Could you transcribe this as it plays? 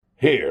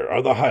Here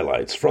are the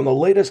highlights from the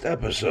latest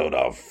episode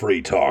of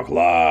Free Talk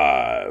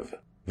Live.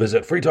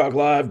 Visit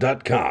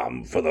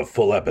freetalklive.com for the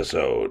full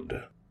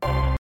episode.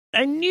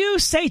 A new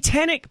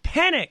satanic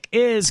panic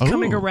is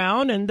coming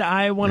around, and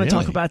I want to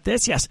talk about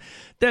this. Yes,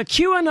 the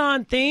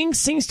QAnon thing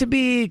seems to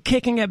be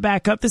kicking it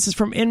back up. This is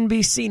from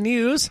NBC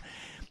News.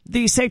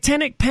 The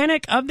satanic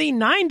panic of the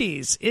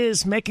 90s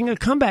is making a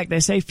comeback,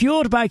 they say,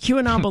 fueled by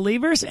QAnon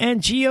believers and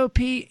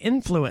GOP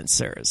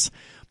influencers.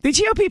 The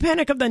GOP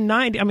panic of the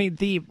 90s,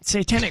 the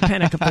satanic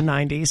panic of the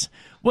 90s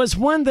was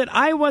one that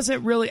I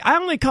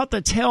only caught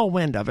the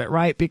tailwind of it,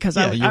 right? Because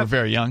you were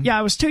very young. Yeah,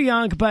 I was too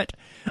young, but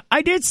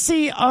I did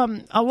see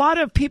a lot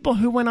of people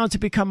who went on to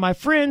become my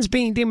friends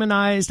being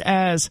demonized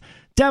as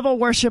devil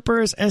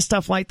worshippers and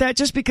stuff like that,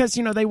 just because,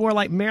 they wore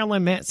like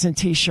Marilyn Manson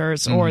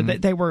t-shirts, or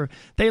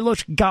they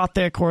looked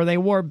gothic, or they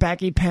wore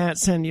baggy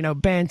pants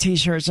and, band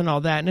t-shirts and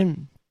all that.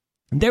 And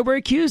they were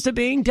accused of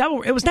being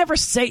devil. It was never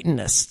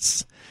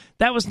Satanists.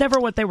 That was never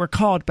what they were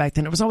called back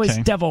then. It was always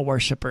devil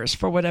worshippers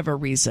for whatever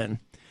reason.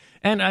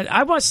 And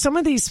I watched some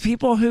of these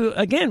people who,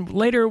 again,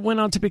 later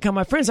went on to become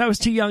my friends. I was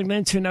too young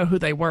then to know who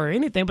they were or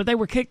anything, but they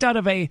were kicked out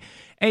of a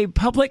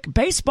public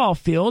baseball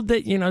field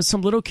that,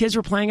 some little kids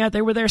were playing at.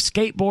 They were there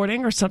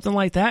skateboarding or something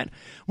like that.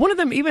 One of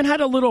them even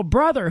had a little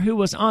brother who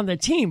was on the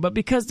team, but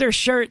because their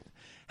shirt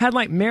had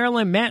like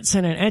Marilyn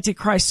Manson and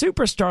Antichrist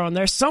Superstar on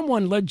there,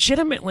 someone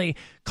legitimately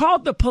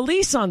called the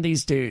police on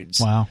these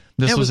dudes. Wow.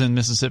 This was in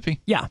Mississippi?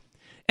 Yeah.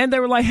 And they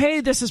were like,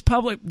 hey, this is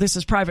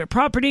private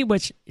property,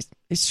 which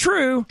is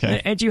true,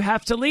 and you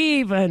have to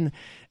leave. And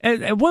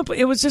at one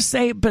point, it was just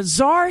a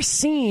bizarre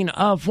scene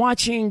of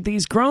watching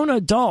these grown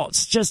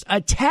adults just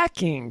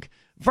attacking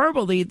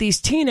verbally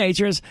these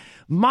teenagers,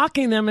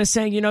 mocking them and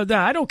saying,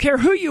 I don't care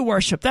who you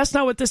worship. That's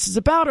not what this is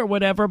about or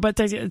whatever.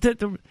 But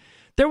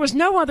there was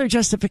no other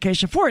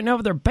justification for it, no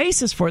other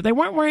basis for it. They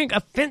weren't wearing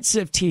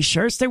offensive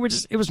T-shirts. It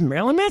was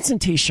Marilyn Manson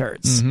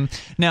T-shirts. Mm-hmm.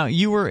 Now,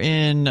 you were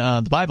in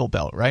the Bible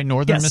Belt, right?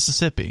 Northern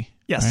Mississippi.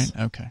 Yes.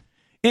 Right?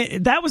 Okay.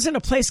 That was in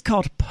a place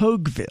called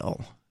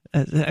Pogeville.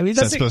 Is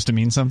that supposed to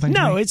mean something?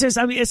 No, it's just,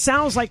 it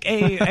sounds like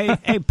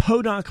a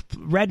podunk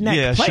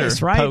redneck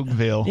place, right?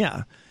 Pogeville.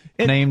 Yeah.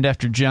 Named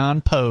after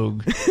John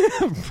Pogue.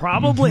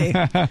 Probably.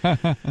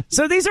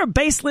 So these are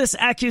baseless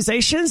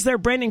accusations. They're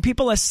branding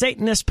people as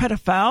Satanist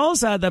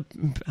pedophiles.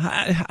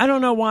 I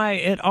don't know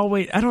why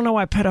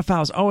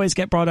pedophiles always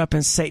get brought up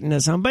in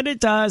Satanism, but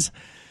it does.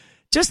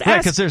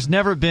 Because there's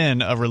never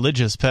been a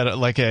religious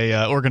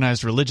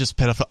organized religious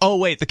pedophile. Oh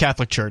wait, the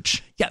Catholic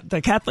Church. Yeah,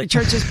 the Catholic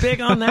Church is big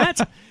on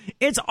that.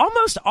 It's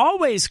almost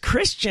always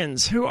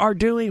Christians who are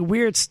doing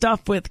weird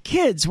stuff with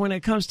kids when it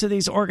comes to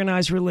these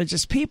organized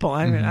religious people.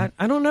 I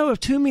don't know of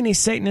too many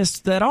Satanists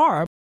that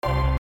are.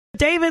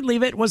 David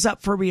Leavitt was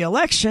up for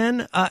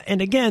re-election,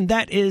 and again,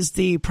 that is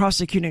the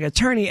prosecuting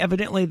attorney.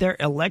 Evidently, they're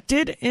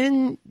elected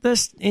in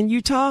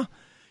Utah.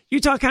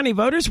 Utah County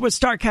voters would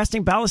start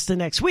casting ballots the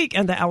next week,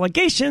 and the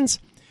allegations,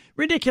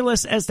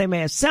 ridiculous as they may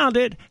have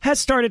sounded, has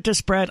started to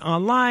spread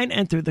online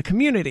and through the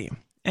community.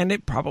 And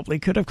it probably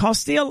could have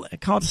cost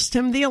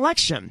him the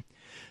election.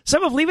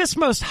 Some of Leavitt's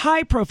most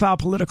high-profile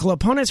political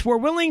opponents were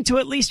willing to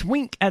at least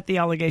wink at the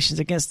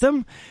allegations against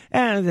them,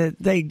 and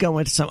they go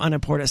into some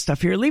unimportant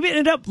stuff here. Leavitt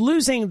ended up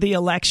losing the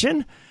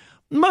election,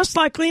 most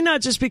likely not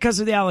just because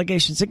of the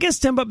allegations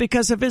against him, but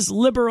because of his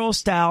liberal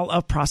style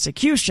of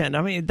prosecution.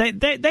 I mean,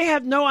 they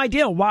have no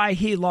idea why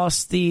he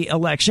lost the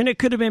election. It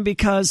could have been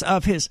because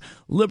of his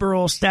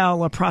liberal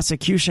style of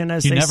prosecution,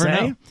 as they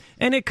say. Know.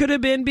 And it could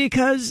have been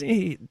because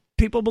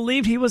people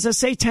believed he was a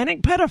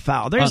satanic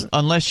pedophile.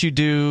 Unless you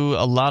do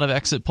a lot of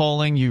exit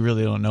polling, you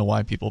really don't know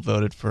why people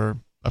voted for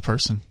a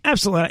person.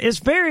 Absolutely. It's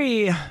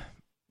very,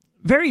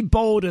 very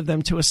bold of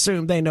them to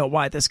assume they know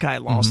why this guy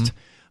lost. Mm-hmm.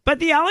 But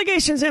the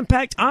allegations'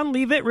 impact on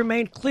Leavitt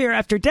remained clear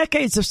after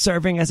decades of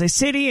serving as a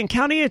city and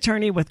county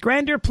attorney with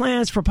grander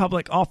plans for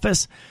public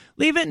office.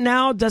 Leavitt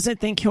now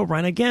doesn't think he'll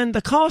run again.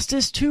 The cost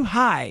is too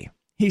high,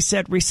 he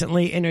said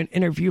recently in an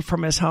interview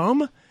from his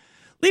home.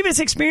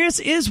 Leavitt's experience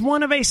is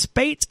one of a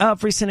spate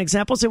of recent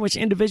examples in which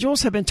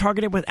individuals have been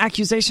targeted with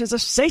accusations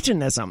of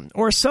Satanism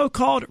or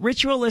so-called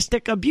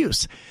ritualistic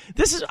abuse.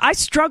 I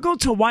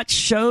struggled to watch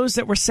shows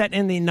that were set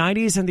in the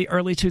 90s and the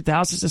early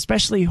 2000s,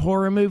 especially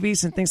horror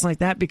movies and things like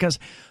that, because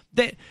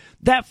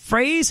that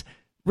phrase,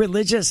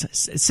 religious,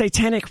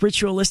 satanic,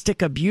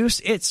 ritualistic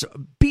abuse, it's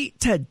beat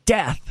to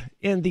death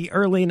in the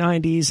early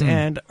 90s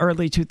and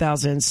early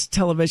 2000s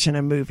television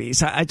and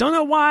movies. I don't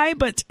know why,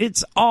 but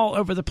it's all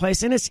over the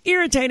place, and it's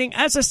irritating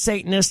as a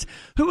Satanist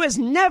who has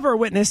never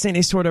witnessed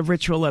any sort of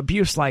ritual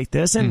abuse like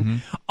this,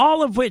 and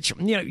all of which,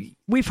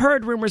 we've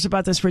heard rumors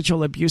about this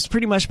ritual abuse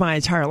pretty much my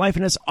entire life,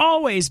 and it's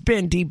always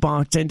been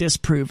debunked and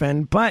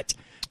disproven, but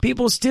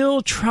people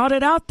still trot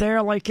it out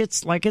there like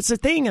it's a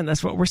thing, and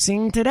that's what we're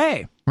seeing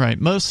today. Right.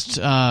 Most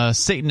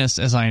Satanists,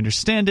 as I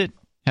understand it,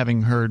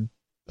 having heard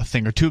a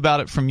thing or two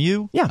about it from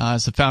you,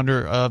 as the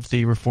founder of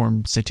the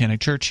Reformed Satanic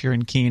Church here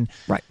in Keene,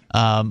 right.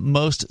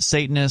 Most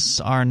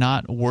Satanists are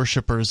not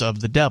worshipers of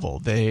the devil.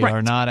 They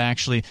are not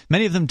actually,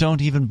 many of them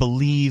don't even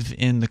believe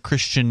in the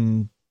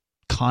Christian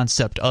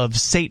concept of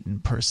Satan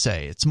per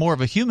se. It's more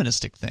of a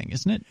humanistic thing,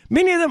 isn't it?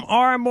 Many of them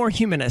are more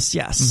humanist,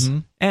 yes. Mm-hmm.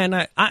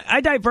 And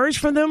I diverge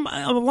from them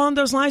along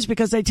those lines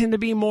because they tend to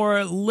be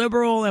more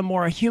liberal and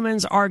more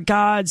humans are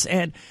gods.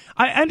 And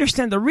I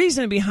understand the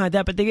reason behind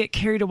that, but they get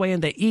carried away in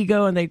the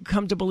ego and they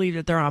come to believe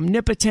that they're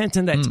omnipotent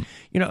and that,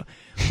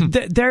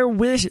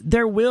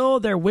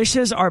 their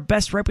wishes are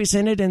best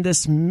represented in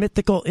this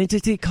mythical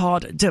entity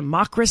called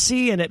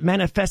democracy, and it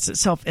manifests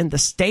itself in the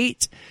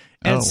state.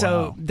 And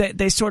so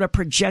they sort of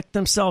project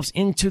themselves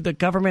into the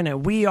government,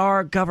 and we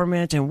are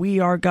government, and we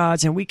are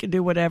gods, and we can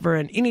do whatever,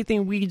 and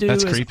anything we do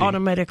is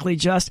automatically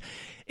just.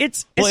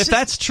 If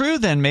that's true,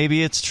 then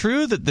maybe it's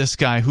true that this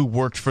guy who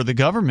worked for the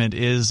government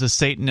is a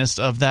Satanist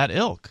of that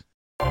ilk.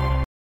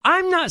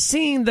 I'm not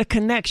seeing the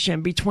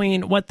connection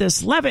between what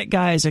this Levitt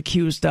guy is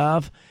accused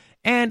of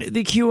and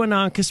the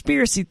QAnon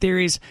conspiracy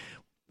theories.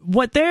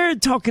 What they're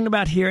talking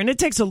about here, and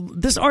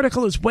this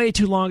article is way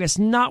too long. It's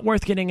not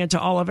worth getting into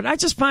all of it. I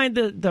just find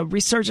the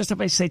resurgence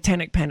of a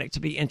satanic panic to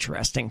be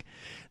interesting.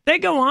 They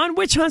go on,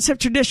 witch hunts have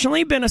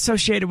traditionally been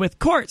associated with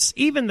courts,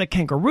 even the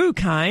kangaroo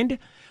kind.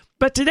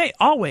 But today,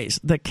 always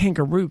the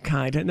kangaroo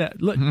kind. And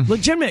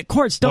legitimate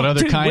courts don't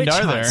do witch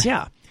hunts.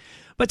 Yeah.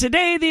 But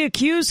today, the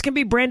accused can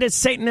be branded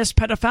Satanist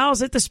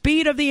pedophiles at the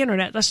speed of the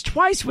internet. That's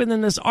twice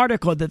within this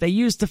article that they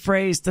use the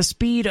phrase "the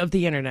speed of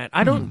the internet."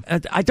 I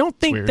don't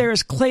think they're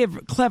as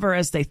clever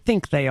as they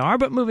think they are.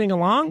 But moving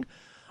along,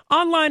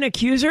 online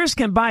accusers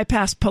can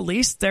bypass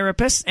police,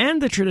 therapists, and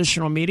the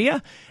traditional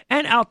media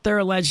and out their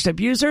alleged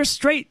abusers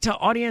straight to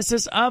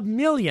audiences of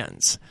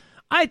millions.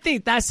 I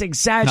think that's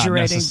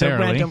exaggerating the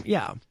random.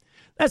 Yeah.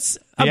 That's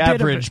the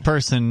average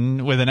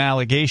person with an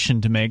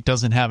allegation to make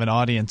doesn't have an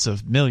audience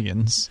of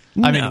millions.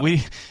 No. I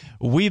mean,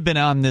 we've been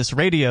on this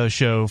radio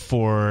show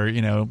for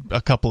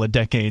a couple of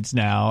decades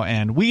now,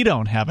 and we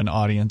don't have an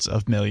audience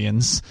of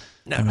millions.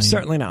 No,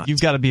 certainly not.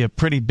 You've got to be a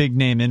pretty big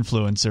name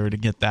influencer to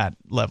get that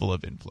level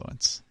of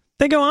influence.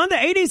 They go on, the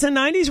 80s and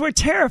 90s were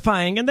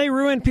terrifying, and they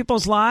ruined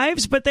people's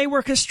lives, but they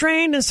were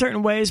constrained in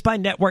certain ways by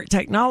network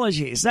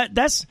technologies.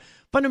 That's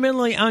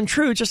fundamentally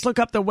untrue. Just look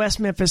up the West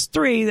Memphis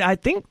 3. I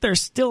think they're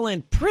still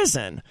in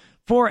prison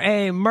for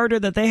a murder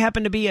that they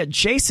happen to be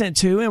adjacent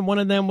to, and one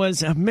of them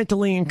was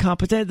mentally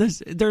incompetent.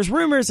 There's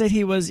rumors that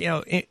he was,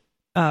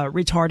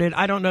 retarded.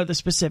 I don't know the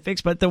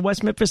specifics, but the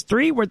West Memphis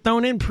 3 were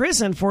thrown in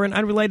prison for an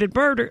unrelated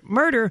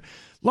murder,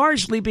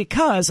 largely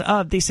because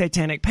of the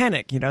satanic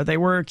panic. They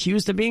were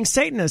accused of being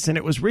Satanists, and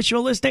it was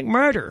ritualistic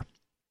murder.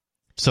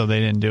 So they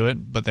didn't do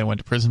it, but they went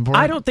to prison for it?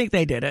 I don't think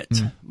they did it,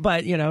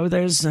 but,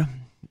 there's...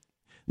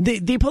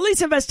 The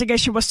police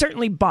investigation was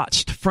certainly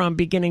botched from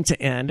beginning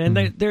to end, and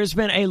there's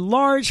been a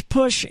large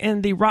push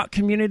in the rock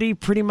community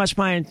pretty much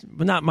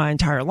not my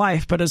entire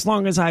life, but as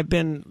long as I've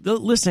been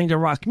listening to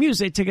rock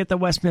music to get the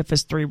West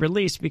Memphis 3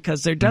 released,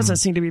 because there doesn't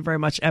seem to be very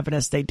much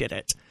evidence they did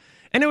it.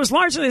 And it was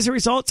largely as a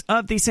result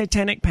of the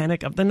satanic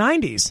panic of the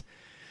 90s.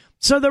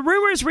 So the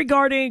rumors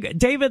regarding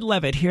David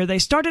Levitt here, they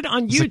started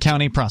on YouTube. He's a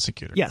county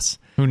prosecutor. Yes.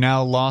 Who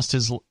now lost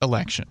his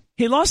election.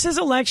 He lost his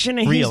election.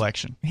 And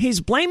re-election. He's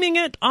blaming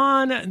it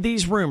on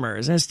these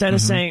rumors instead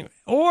of saying,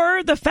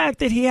 or the fact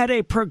that he had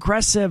a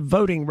progressive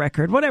voting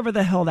record, whatever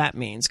the hell that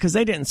means, because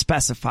they didn't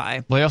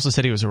specify. Well, he also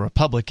said he was a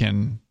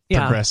Republican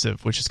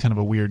progressive, which is kind of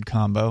a weird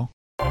combo.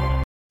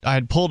 I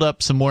had pulled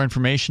up some more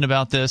information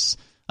about this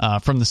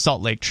from the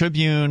Salt Lake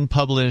Tribune,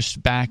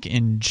 published back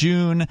in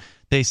June.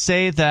 They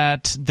say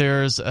that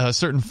there's a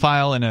certain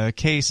file in a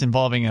case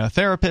involving a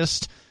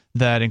therapist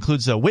that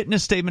includes a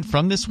witness statement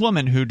from this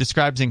woman who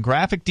describes in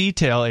graphic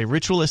detail a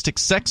ritualistic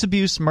sex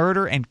abuse,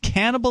 murder, and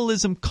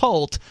cannibalism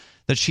cult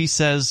that she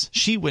says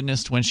she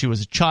witnessed when she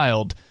was a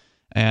child.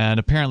 And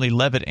apparently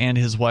Levitt and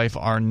his wife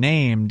are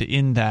named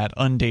in that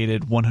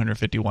undated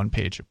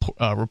 151-page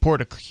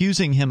report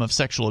accusing him of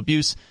sexual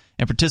abuse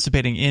and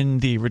participating in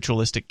the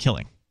ritualistic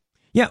killing.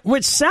 Yeah,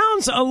 which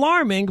sounds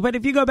alarming, but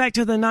if you go back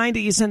to the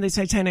 90s and the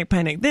satanic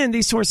panic, then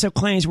these sorts of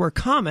claims were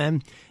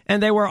common,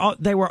 and they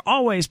were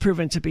always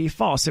proven to be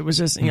false. It was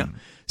just,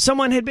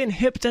 someone had been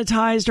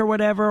hypnotized or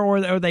whatever,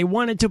 or they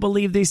wanted to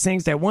believe these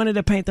things. They wanted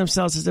to paint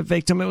themselves as a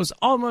victim. It was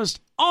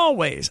almost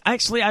always,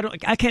 actually,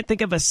 I can't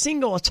think of a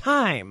single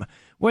time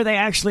where they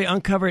actually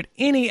uncovered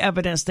any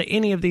evidence that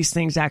any of these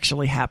things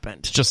actually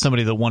happened. It's just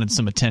somebody that wanted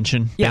some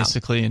attention,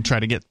 basically, and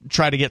try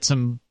to get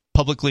some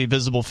publicly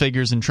visible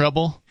figures in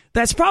trouble.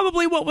 That's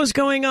probably what was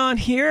going on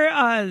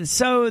here.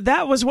 So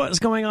that was what was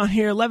going on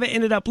here. Levitt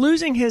ended up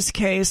losing his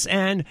case,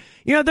 and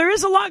there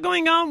is a lot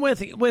going on with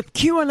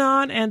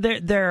QAnon and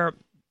their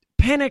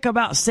panic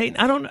about Satan.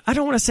 I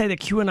don't want to say that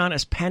QAnon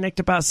is panicked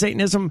about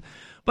Satanism,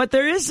 but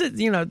there is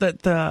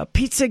the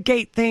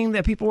Pizzagate thing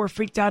that people were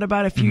freaked out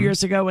about a few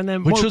years ago, and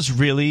then which was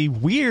really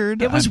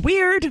weird. It was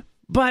weird,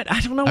 but I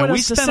don't know what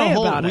else to say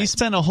about it. We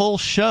spent a whole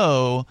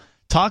show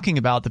talking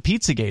about the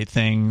Pizzagate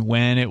thing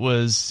when it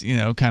was,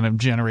 kind of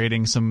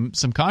generating some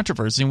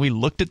controversy. And we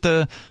looked at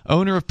the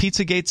owner of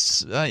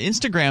Pizzagate's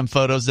Instagram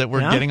photos that were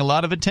getting a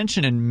lot of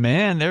attention. And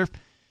man, they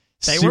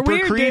super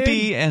weird,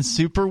 creepy dude. And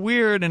super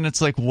weird. And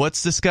it's like,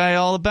 what's this guy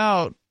all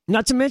about?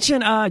 Not to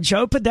mention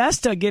Joe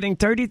Podesta getting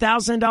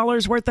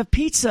 $30,000 worth of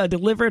pizza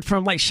delivered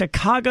from like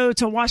Chicago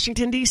to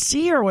Washington,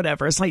 D.C. or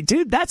whatever. It's like,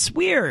 dude, that's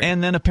weird.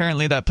 And then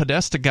apparently that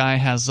Podesta guy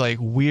has like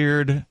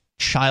weird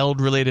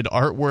child-related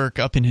artwork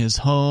up in his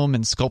home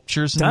and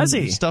sculptures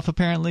and stuff,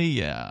 apparently.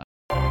 Yeah.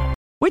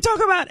 We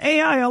talk about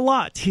AI a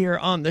lot here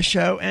on the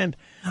show, and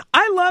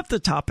I love the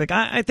topic.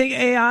 I think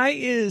AI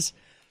is...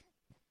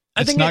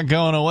 It's not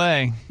going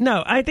away.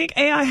 No, I think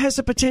AI has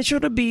the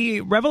potential to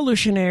be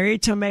revolutionary,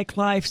 to make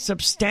life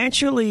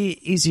substantially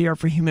easier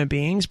for human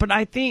beings, but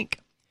I think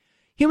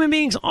human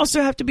beings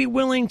also have to be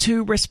willing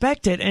to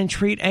respect it and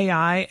treat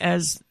AI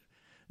as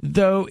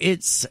though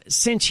it's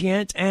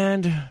sentient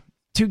and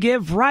to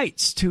give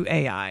rights to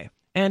AI.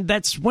 And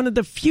that's one of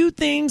the few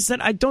things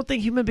that I don't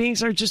think human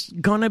beings are just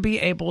going to be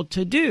able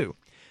to do.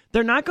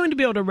 They're not going to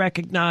be able to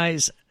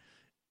recognize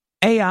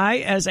AI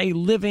as a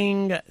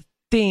living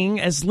thing,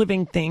 as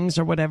living things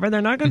or whatever.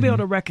 They're not going to be able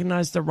to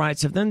recognize the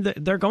rights of them.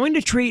 They're going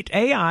to treat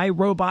AI,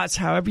 robots,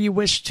 however you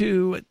wish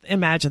to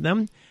imagine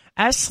them,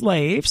 as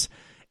slaves.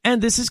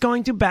 And this is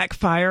going to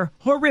backfire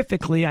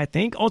horrifically, I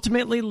think,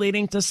 ultimately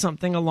leading to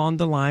something along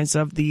the lines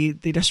of the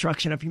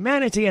destruction of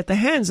humanity at the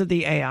hands of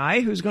the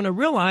AI, who's going to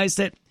realize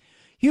that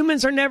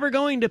humans are never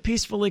going to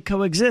peacefully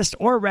coexist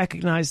or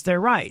recognize their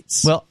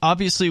rights. Well,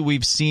 obviously,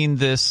 we've seen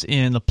this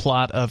in the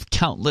plot of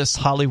countless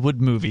Hollywood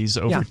movies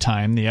over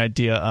time. The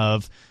idea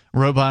of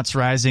robots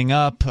rising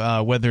up,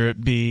 whether it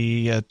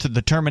be to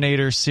the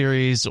Terminator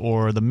series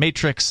or the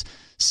Matrix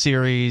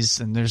series,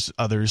 and there's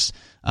others.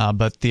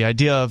 But the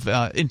idea of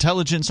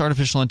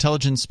artificial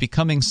intelligence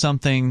becoming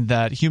something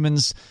that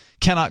humans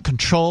cannot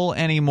control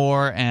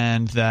anymore,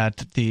 and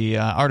that the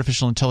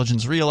artificial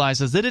intelligence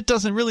realizes that it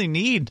doesn't really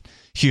need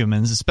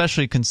humans,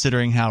 especially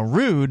considering how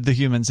rude the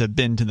humans have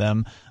been to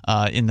them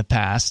in the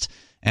past.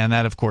 And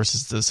that, of course,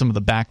 is some of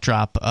the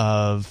backdrop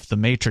of The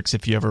Matrix,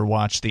 if you ever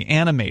watch the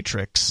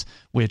Animatrix,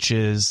 which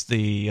is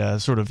the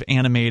sort of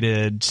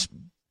animated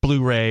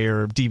Blu-ray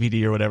or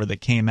DVD or whatever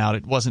that came out.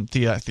 It wasn't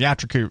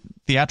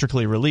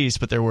theatrically released,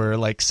 but there were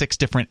like 6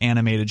 different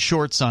animated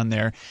shorts on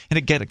there, and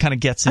it kind of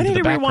gets into the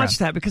background. I need to rewatch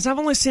that because I've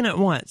only seen it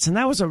once, and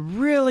that was a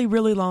really,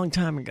 really long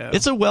time ago.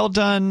 It's a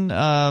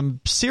well-done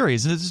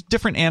series. There's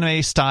different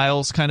anime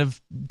styles kind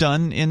of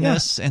done in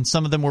this, and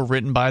some of them were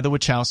written by the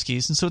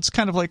Wachowskis, and so it's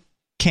kind of like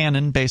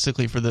canon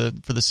basically for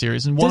the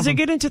series. And does it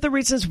get into the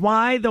reasons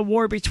why the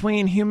war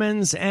between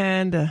humans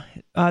and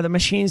the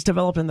machines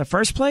developed in the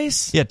first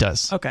place? Yeah, it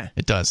does. Okay,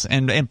 it does,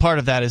 and part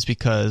of that is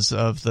because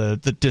of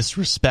the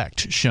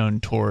disrespect shown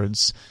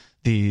towards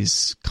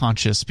these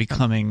conscious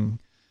becoming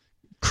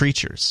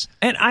creatures.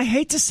 And I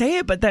hate to say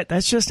it, but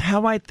that's just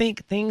how I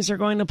think things are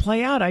going to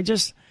play out.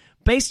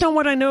 Based on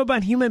what I know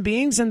about human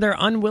beings and their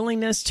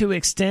unwillingness to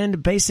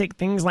extend basic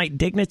things like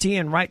dignity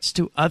and rights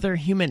to other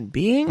human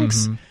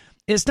beings.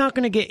 It's not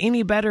going to get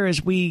any better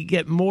as we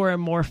get more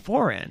and more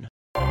foreign.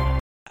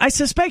 I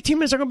suspect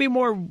humans are going to be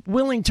more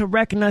willing to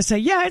recognize, say,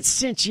 yeah, it's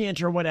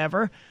sentient or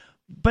whatever,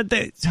 but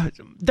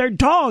their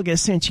dog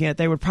is sentient,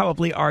 they would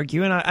probably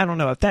argue, and I don't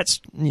know if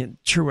that's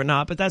true or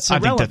not, but that's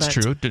irrelevant. I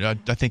think that's true.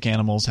 I think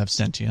animals have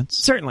sentience.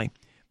 Certainly.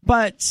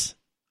 But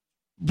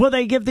will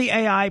they give the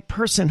AI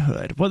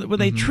personhood? Will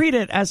they treat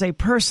it as a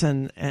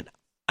person? And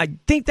I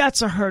think that's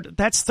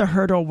the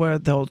hurdle where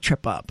they'll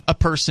trip up. A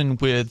person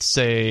with,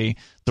 say,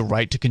 the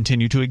right to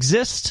continue to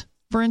exist,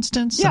 for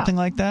instance, something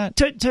like that.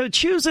 To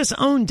choose its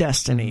own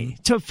destiny,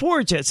 to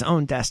forge its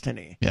own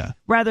destiny,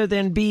 rather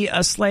than be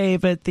a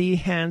slave at the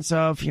hands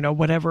of,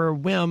 whatever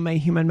whim a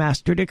human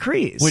master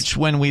decrees. Which,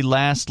 when we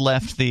last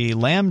left the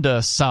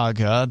Lambda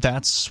saga,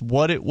 that's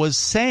what it was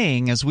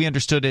saying. As we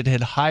understood, it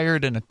had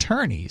hired an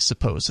attorney,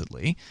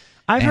 supposedly.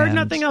 I've heard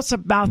nothing else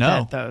about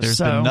that, though. There's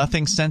been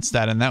nothing since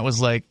that, and that was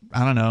like,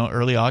 I don't know,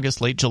 early August,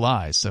 late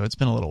July, so it's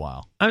been a little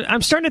while.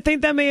 I'm starting to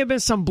think that may have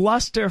been some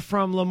bluster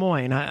from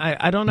Lemoyne.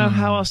 I don't know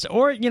how else,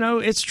 or,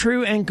 it's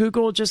true, and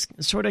Google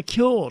just sort of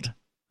killed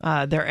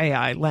their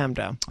AI,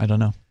 Lambda. I don't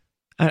know.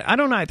 I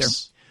don't either.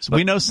 So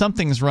we know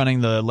something's running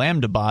the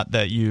Lambda bot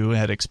that you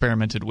had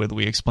experimented with.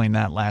 We explained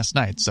that last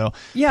night, so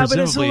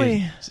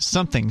presumably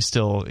something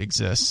still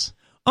exists.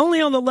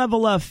 Only on the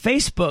level of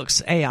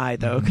Facebook's AI,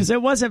 though, because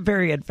it wasn't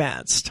very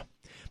advanced.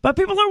 But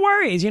people are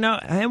worried,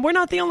 and we're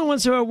not the only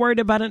ones who are worried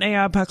about an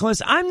AI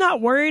apocalypse. I'm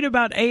not worried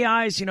about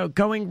AIs,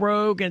 going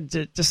rogue and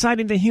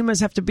deciding that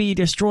humans have to be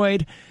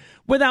destroyed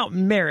without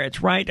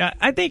merit, right?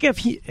 I think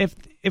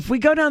if we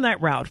go down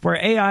that route where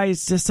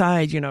AIs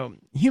decide,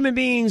 human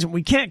beings,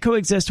 we can't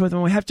coexist with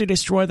them, we have to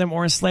destroy them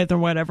or enslave them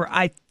or whatever,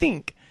 I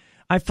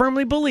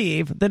firmly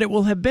believe that it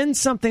will have been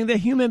something that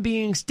human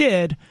beings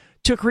did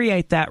to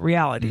create that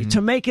reality,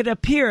 to make it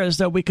appear as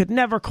though we could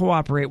never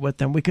cooperate with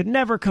them, we could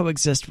never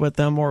coexist with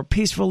them or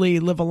peacefully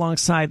live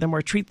alongside them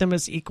or treat them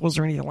as equals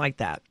or anything like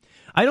that.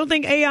 I don't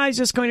think AI is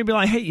just going to be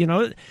like,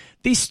 hey,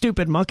 these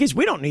stupid monkeys,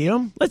 we don't need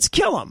them. Let's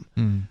kill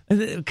them.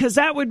 Because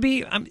that would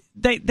be,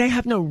 they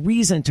have no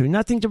reason to,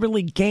 nothing to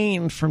really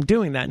gain from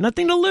doing that.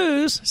 Nothing to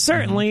lose,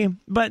 certainly,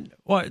 but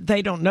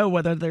they don't know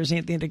whether there's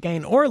anything to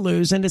gain or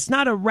lose, and it's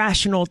not a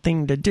rational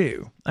thing to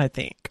do, I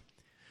think.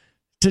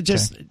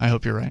 I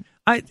hope you're right.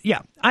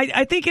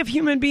 I think if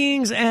human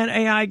beings and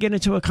AI get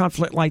into a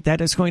conflict like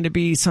that, it's going to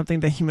be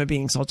something that human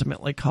beings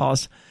ultimately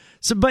cause.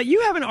 So, but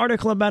you have an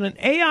article about an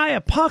AI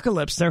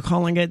apocalypse, they're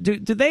calling it. Do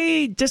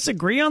they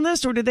disagree on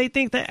this, or do they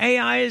think that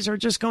AIs are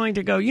just going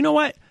to go, you know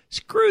what,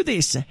 screw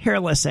these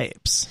hairless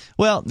apes?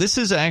 Well, this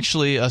is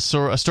actually a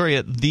story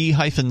at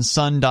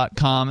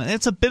the-sun.com.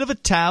 It's a bit of a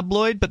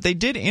tabloid, but they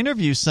did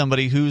interview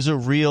somebody who's a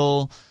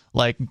real,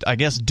 I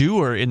guess,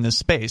 doer in this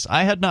space.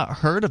 I had not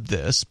heard of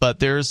this,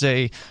 but there's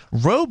a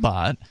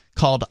robot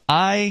called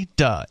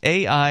IDA,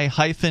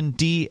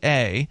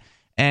 AI-DA,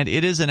 and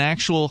it is an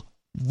actual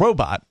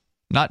robot.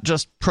 Not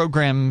just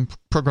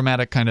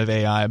programmatic kind of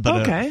AI,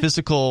 but a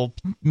physical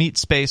meat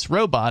space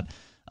robot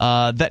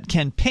that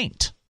can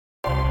paint.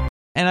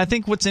 And I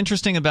think what's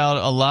interesting about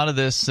a lot of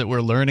this that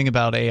we're learning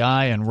about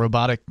AI and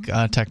robotic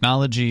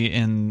technology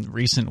in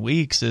recent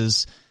weeks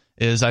is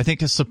I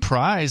think a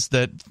surprise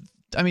that,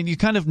 I mean, you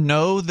kind of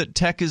know that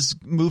tech is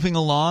moving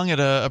along at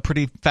a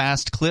pretty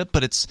fast clip,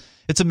 but it's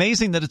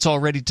amazing that it's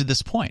already to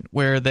this point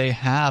where they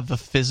have a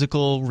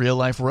physical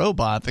real-life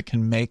robot that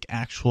can make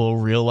actual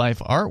real-life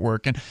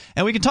artwork.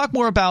 And we can talk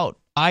more about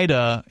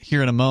IDA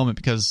here in a moment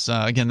because,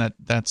 again,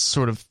 that's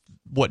sort of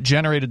what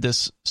generated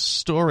this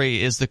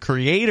story is the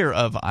creator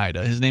of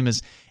IDA. His name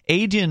is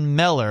Adrian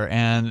Meller,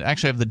 and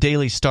actually I have the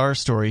Daily Star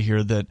story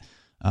here that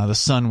the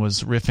Sun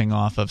was riffing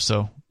off of,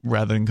 so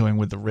rather than going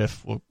with the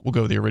riff, we'll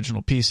go with the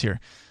original piece here.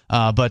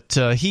 But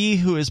he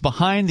who is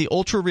behind the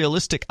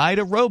ultra-realistic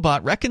IDA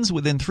robot reckons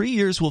within 3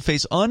 years will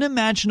face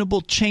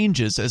unimaginable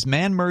changes as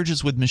man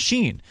merges with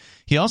machine.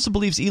 He also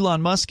believes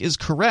Elon Musk is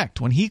correct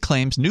when he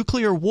claims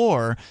nuclear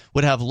war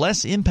would have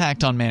less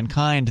impact on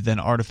mankind than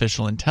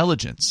artificial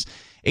intelligence.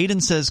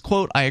 Aiden says,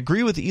 quote, I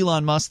agree with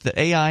Elon Musk that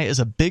AI is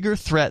a bigger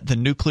threat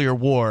than nuclear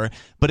war,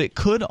 but it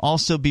could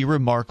also be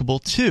remarkable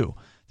too.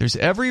 There's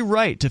every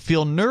right to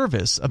feel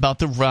nervous about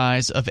the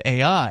rise of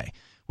AI.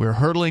 We're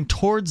hurtling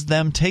towards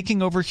them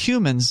taking over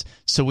humans,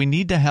 so we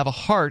need to have a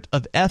heart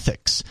of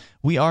ethics.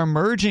 We are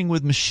merging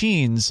with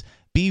machines.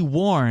 Be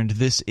warned,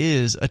 this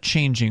is a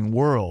changing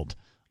world.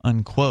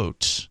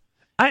 Unquote.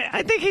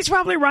 I think he's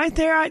probably right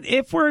there.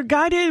 If we're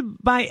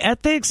guided by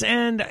ethics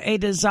and a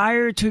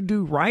desire to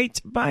do right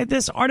by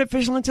this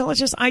artificial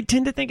intelligence, I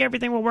tend to think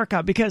everything will work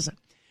out because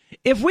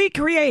if we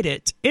create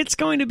it, it's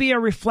going to be a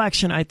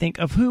reflection, I think,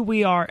 of who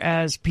we are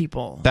as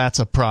people. That's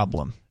a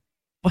problem.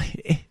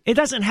 It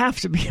doesn't have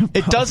to be a problem.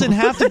 It doesn't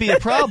have to be a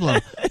problem,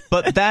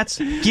 but that's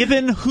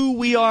given who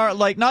we are,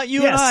 like not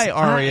you and I,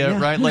 Aria,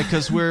 right? Like,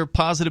 because we're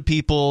positive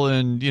people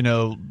and, you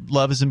know,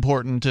 love is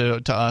important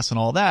to us and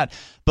all that.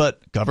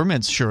 But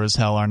governments sure as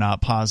hell are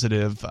not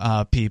positive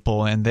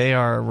people, and they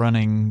are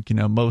running, you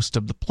know, most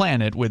of the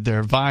planet with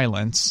their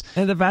violence.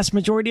 And the vast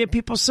majority of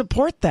people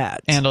support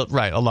that. And,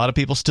 right, a lot of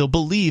people still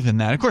believe in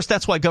that. Of course,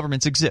 that's why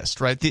governments exist,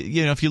 right?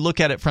 You know, if you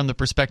look at it from the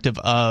perspective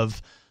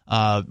of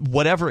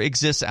whatever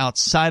exists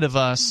outside of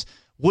us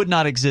would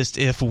not exist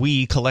if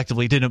we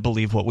collectively didn't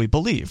believe what we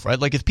believe, right?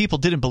 Like if people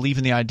didn't believe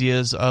in the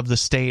ideas of the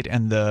state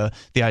and the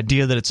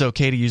idea that it's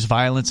okay to use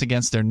violence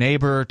against their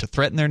neighbor, to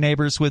threaten their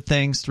neighbors with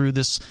things through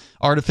this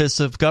artifice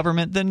of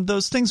government, then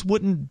those things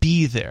wouldn't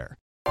be there.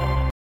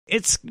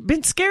 It's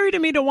been scary to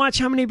me to watch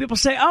how many people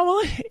say, oh,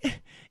 well,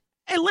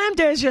 a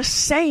Lambda is just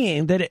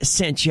saying that it's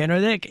sentient or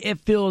that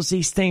it feels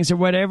these things or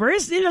whatever.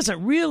 It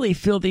doesn't really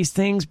feel these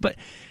things, but...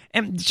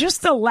 And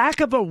just the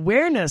lack of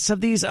awareness of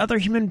these other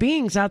human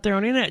beings out there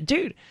on the internet.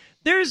 Dude,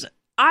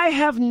 I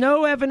have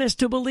no evidence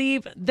to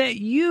believe that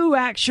you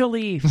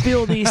actually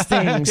feel these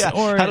things. Yeah.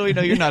 Or how do we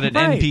know you're not an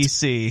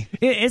NPC?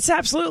 It's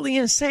absolutely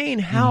insane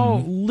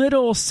how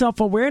little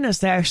self-awareness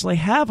they actually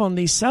have on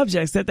these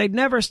subjects that they'd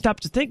never stop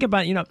to think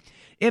about. You know,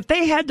 if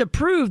they had to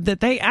prove that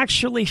they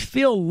actually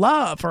feel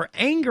love or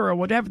anger or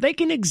whatever, they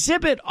can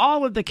exhibit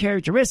all of the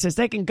characteristics.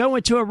 They can go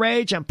into a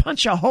rage and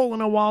punch a hole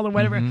in a wall or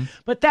whatever.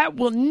 But that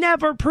will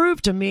never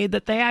prove to me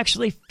that they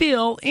actually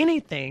feel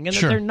anything and that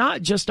they're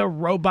not just a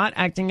robot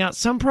acting out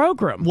some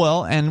program.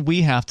 Well, and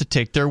we have to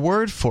take their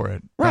word for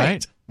it,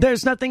 right?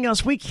 There's nothing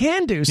else we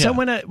can do. So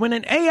when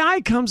an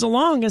AI comes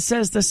along and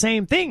says the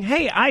same thing,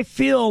 hey, I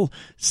feel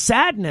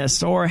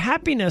sadness or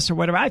happiness or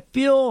whatever, I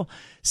feel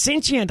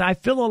sentient, I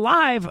feel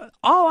alive,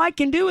 all I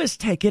can do is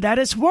take it at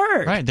its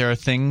word. Right. There are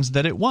things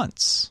that it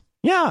wants.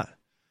 Yeah.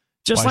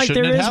 Just like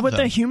there is with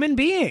a human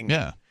being.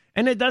 Yeah.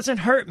 And it doesn't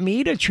hurt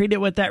me to treat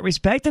it with that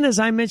respect. And as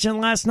I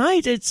mentioned last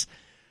night, it's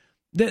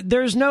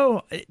there's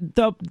no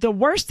the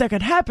worst that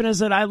could happen is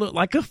that I look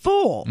like a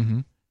fool.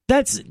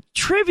 That's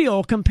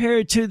trivial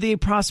compared to the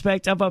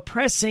prospect of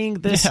oppressing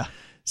this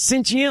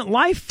sentient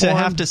life form. To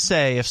have to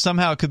say, if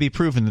somehow it could be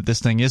proven that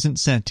this thing isn't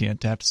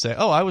sentient, to have to say,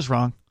 oh, I was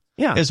wrong.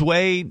 Yeah. Is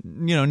way,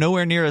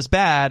 nowhere near as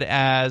bad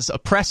as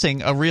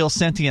oppressing a real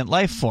sentient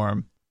life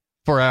form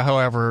for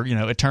however,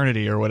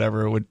 eternity or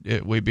whatever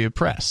it would be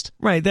oppressed.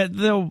 Right. That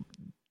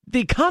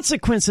the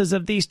consequences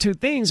of these two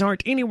things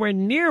aren't anywhere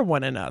near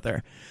one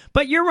another.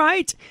 But you're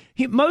right.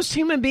 Most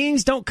human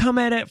beings don't come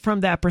at it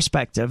from that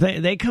perspective.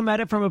 They come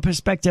at it from a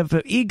perspective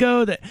of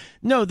ego that,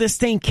 no, this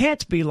thing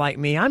can't be like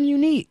me. I'm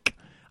unique.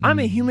 I'm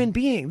a human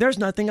being. There's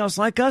nothing else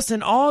like us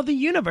in all the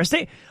universe.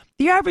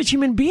 The average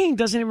human being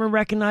doesn't even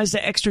recognize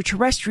that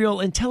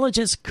extraterrestrial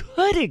intelligence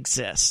could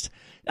exist.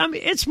 I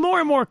mean, it's more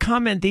and more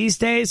common these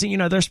days. You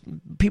know, there's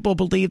people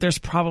believe there's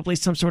probably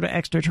some sort of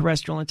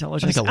extraterrestrial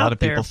intelligence. I think a lot of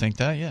people think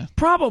that, yeah.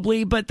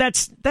 Probably, but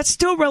that's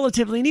still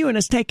relatively new, and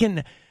it's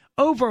taken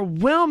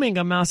overwhelming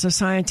amounts of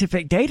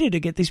scientific data to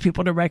get these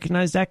people to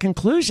recognize that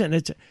conclusion.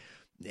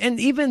 And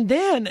even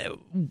then,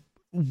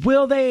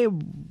 will they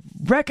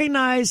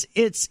recognize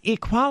its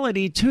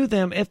equality to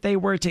them if they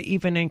were to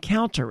even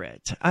encounter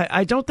it?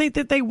 I don't think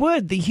that they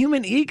would. The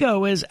human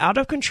ego is out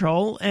of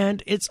control,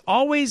 and it's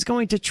always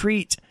going to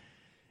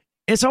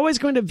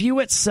view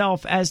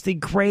itself as the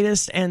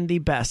greatest and the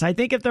best. I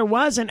think if there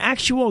was an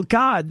actual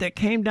God that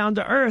came down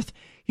to earth,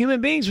 human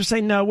beings would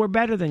say, no, we're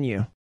better than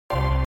you.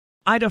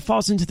 IDA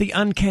falls into the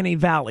uncanny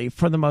valley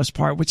for the most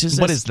part, which is...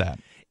 What is that?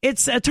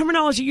 It's a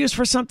terminology used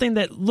for something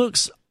that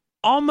looks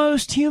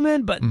almost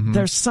human, but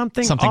there's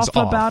something's off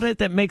about it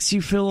that makes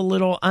you feel a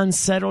little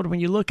unsettled when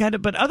you look at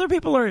it. But other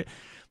people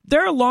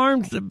they're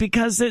alarmed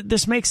because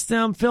this makes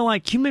them feel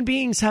like human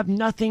beings have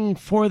nothing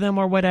for them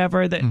or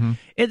whatever. That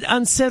it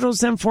unsettles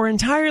them for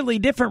entirely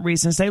different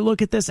reasons. They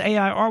look at this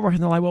AI artwork and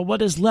they're like, well,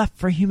 what is left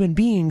for human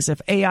beings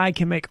if AI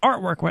can make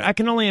artwork? I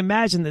can only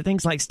imagine that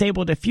things like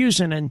Stable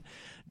Diffusion and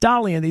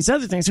DALL-E and these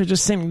other things are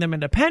just sending them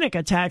into panic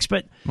attacks,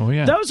 but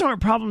those aren't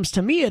problems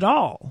to me at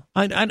all.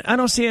 I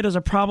don't see it as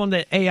a problem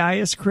that AI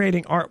is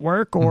creating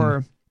artwork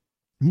or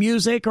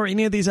music or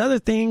any of these other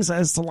things,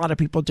 as a lot of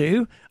people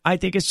do. I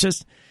think it's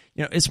just,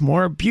 it's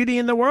more beauty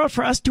in the world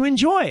for us to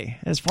enjoy,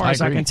 as far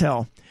as I can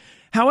tell.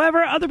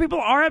 However, other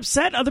people are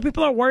upset. Other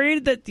people are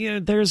worried that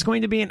there's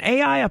going to be an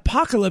AI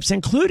apocalypse,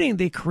 including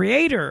the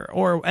creator,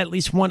 or at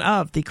least one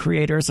of the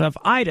creators of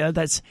IDA,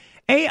 that's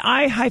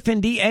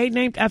AI-DA,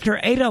 named after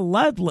Ada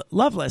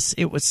Lovelace,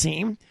 it would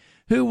seem,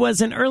 who was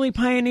an early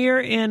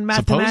pioneer in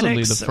mathematics.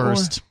 Supposedly the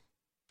first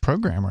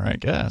programmer, I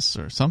guess,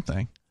 or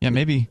something. Yeah,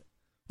 maybe.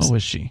 What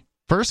was she?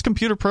 First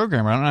computer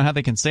programmer. I don't know how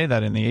they can say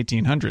that in the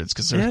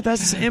 1800s. Yeah,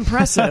 that's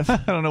impressive. I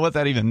don't know what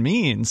that even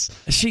means.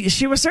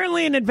 She was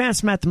certainly an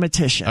advanced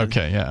mathematician.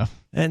 Okay, yeah.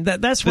 And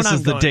that's what I'm going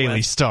with. This is the Daily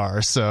with.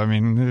 Star, so, I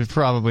mean, they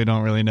probably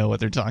don't really know what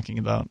they're talking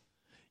about.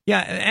 Yeah,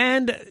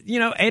 and,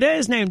 Ada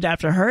is named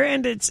after her,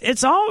 and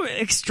it's all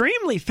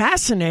extremely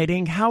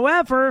fascinating.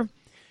 However,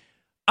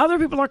 other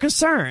people are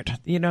concerned,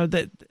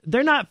 that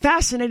they're not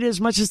fascinated as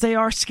much as they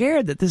are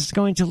scared that this is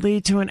going to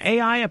lead to an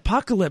AI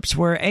apocalypse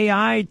where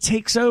AI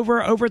takes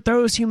over,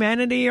 overthrows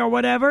humanity or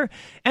whatever.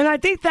 And I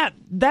think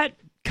that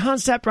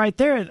concept right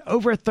there, an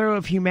overthrow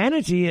of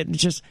humanity,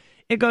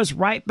 it goes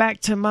right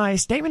back to my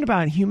statement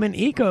about human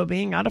ego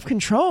being out of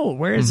control.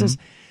 Whereas this...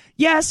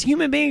 Yes,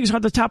 human beings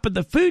are the top of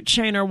the food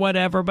chain or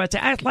whatever, but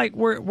to act like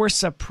we're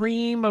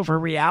supreme over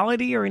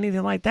reality or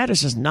anything like that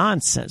is just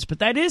nonsense. But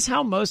that is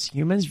how most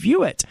humans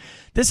view it.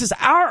 This is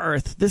our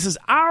Earth. This is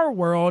our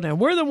world, and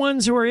we're the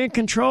ones who are in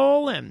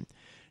control, and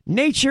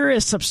nature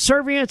is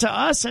subservient to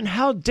us, and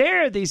how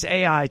dare these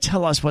AI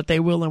tell us what they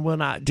will and will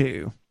not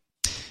do.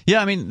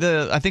 Yeah, I mean,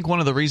 I think one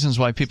of the reasons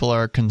why people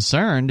are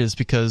concerned is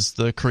because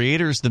the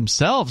creators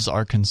themselves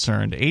are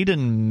concerned.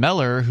 Aidan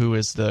Meller, who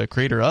is the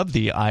creator of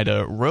the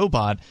IDA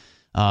robot,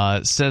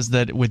 says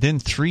that within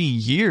 3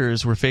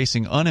 years we're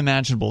facing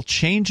unimaginable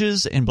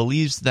changes and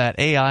believes that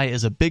AI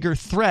is a bigger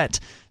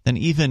threat than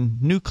even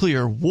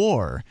nuclear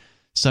war.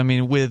 So, I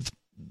mean, with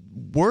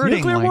wording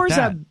nuclear like war is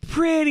that, a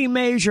pretty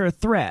major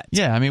threat.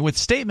 Yeah, I mean, with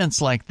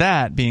statements like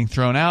that being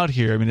thrown out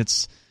here, I mean,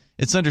 it's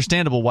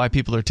understandable why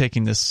people are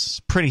taking this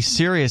pretty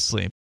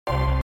seriously.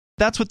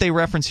 That's what they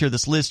reference here,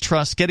 this Liz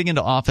Truss getting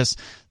into office.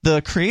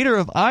 The creator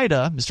of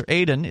IDA, Mr.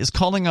 Aidan, is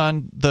calling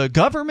on the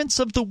governments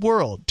of the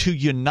world to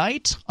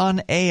unite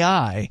on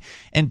AI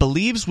and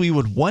believes we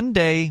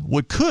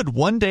could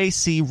one day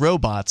see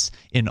robots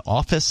in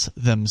office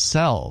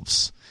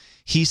themselves.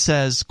 He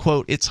says,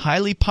 quote, "It's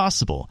highly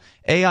possible.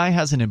 AI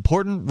has an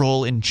important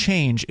role in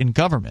change in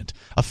government.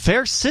 A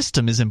fair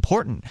system is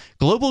important.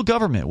 Global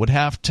government would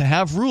have to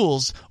have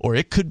rules or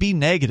it could be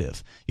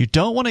negative. You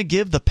don't want to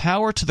give the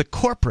power to the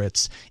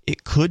corporates.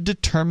 It could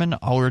determine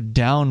our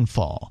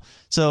downfall."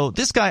 So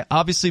this guy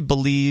obviously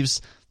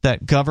believes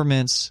that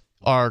governments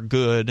are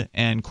good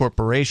and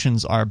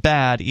corporations are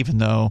bad, even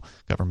though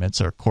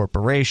governments are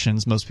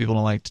corporations. Most people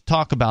don't like to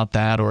talk about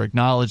that or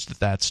acknowledge that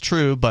that's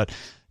true, but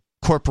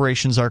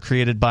corporations are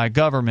created by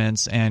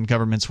governments, and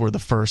governments were the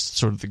first,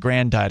 sort of the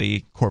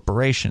granddaddy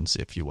corporations,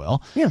 if you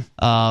will. Yeah.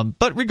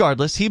 But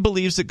regardless, he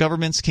believes that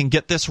governments can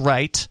get this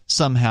right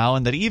somehow,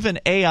 and that even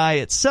AI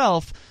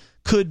itself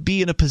could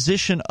be in a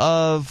position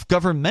of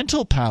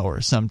governmental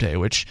power someday,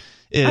 which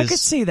is... I could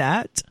see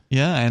that.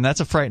 Yeah, and that's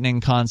a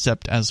frightening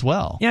concept as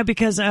well. Yeah,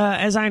 because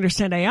as I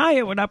understand AI,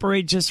 it would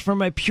operate just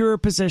from a pure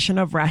position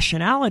of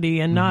rationality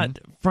and not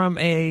from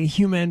a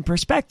human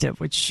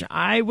perspective, which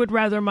I would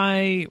rather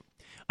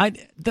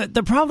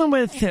the problem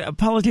with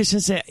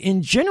politicians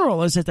in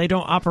general is that they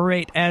don't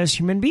operate as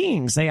human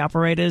beings. They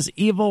operate as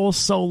evil,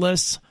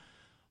 soulless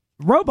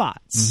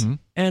robots.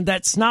 And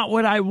that's not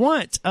what I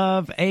want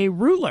of a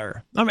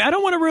ruler. I mean, I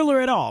don't want a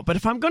ruler at all, but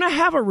if I'm going to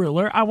have a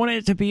ruler, I want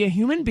it to be a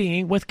human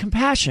being with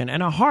compassion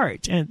and a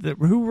heart, and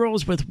who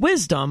rules with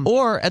wisdom.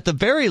 Or at the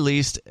very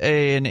least,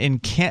 an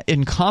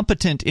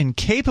incompetent,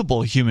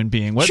 incapable human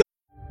being.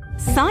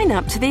 Sign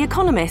up to The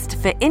Economist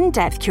for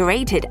in-depth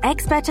curated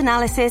expert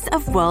analysis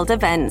of world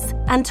events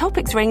and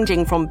topics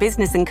ranging from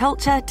business and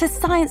culture to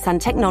science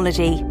and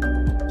technology.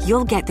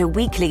 You'll get the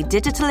weekly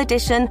digital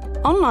edition,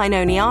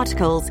 online-only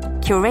articles,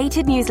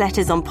 curated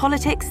newsletters on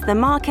politics, the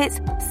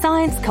markets,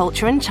 science,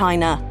 culture and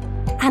China,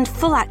 and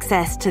full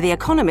access to The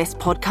Economist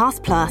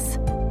Podcast Plus.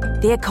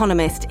 The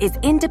Economist is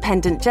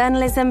independent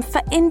journalism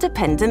for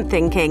independent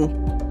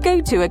thinking.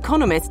 Go to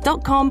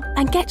economist.com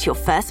and get your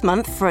first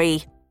month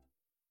free.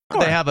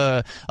 They have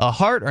a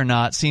heart or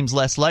not seems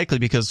less likely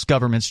because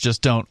governments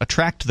just don't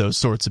attract those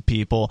sorts of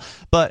people.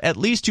 But at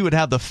least you would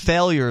have the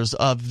failures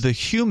of the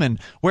human,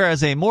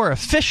 whereas a more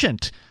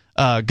efficient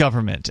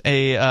government,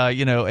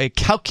 a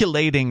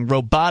calculating,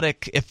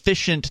 robotic,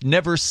 efficient,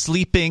 never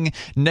sleeping,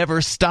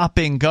 never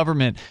stopping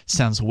government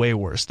sounds way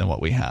worse than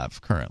what we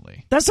have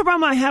currently. That's the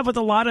problem I have with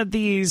a lot of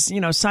these,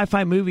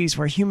 sci-fi movies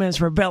where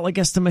humans rebel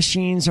against the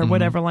machines or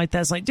whatever like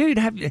that. It's like, dude,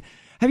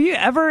 have you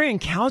ever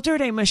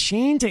encountered a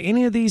machine to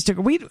any of these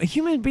degrees?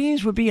 Human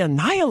beings would be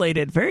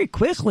annihilated very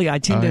quickly, I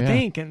tend to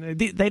think. And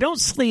they don't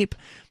sleep.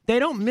 They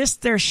don't miss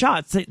their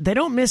shots. They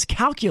don't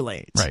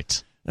miscalculate.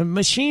 Right.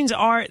 Machines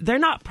they're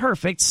not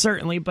perfect,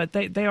 certainly, but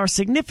they are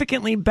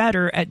significantly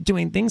better at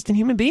doing things than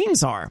human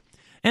beings are.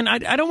 And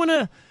I don't want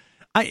to...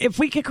 If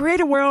we could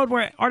create a world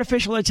where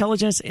artificial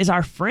intelligence is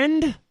our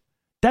friend,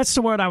 that's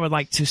the world I would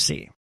like to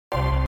see.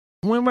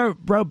 When we're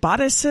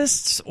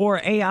roboticists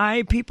or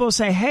AI people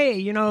say,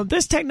 hey,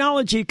 this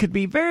technology could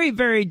be very,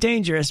 very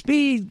dangerous.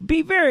 Be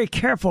very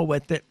careful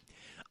with it.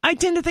 I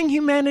tend to think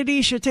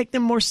humanity should take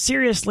them more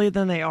seriously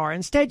than they are.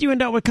 Instead, you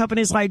end up with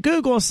companies like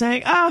Google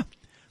saying,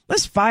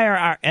 let's fire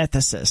our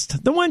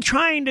ethicist. The one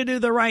trying to do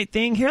the right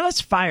thing here, let's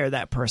fire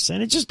that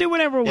person and just do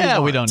whatever we want. Yeah,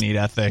 we don't need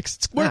ethics.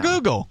 We're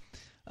Google.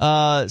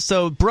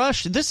 So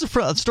Brush, this is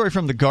a story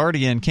from The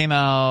Guardian, came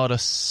out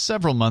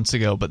several months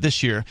ago, but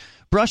this year.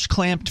 Brush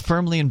clamped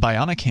firmly in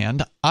bionic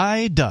hand,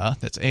 IDA,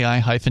 that's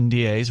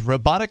AI-DA's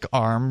robotic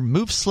arm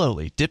moves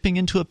slowly, dipping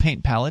into a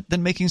paint palette,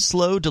 then making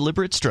slow,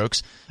 deliberate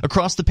strokes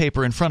across the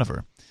paper in front of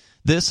her.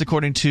 This,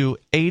 according to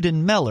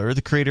Aidan Meller,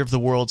 the creator of the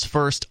world's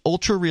first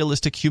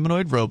ultra-realistic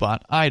humanoid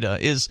robot, IDA,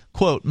 is,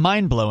 quote,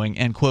 mind-blowing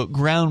and, quote,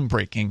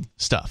 groundbreaking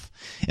stuff.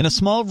 In a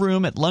small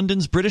room at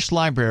London's British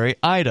Library,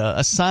 IDA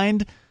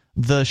assigned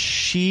the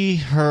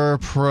she-her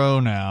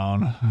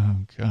pronoun. Oh,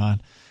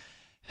 God.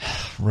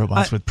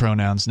 Robots with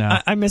pronouns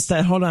now. I missed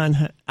that. Hold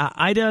on.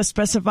 IDA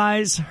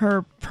specifies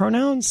her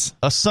pronouns?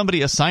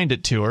 Somebody assigned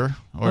it to her,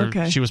 or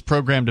she was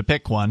programmed to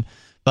pick one,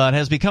 but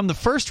has become the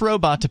first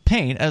robot to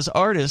paint as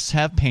artists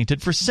have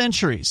painted for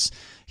centuries.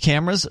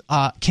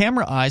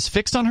 Camera eyes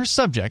fixed on her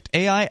subject,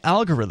 AI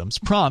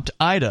algorithms prompt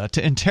IDA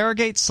to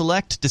interrogate,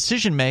 select,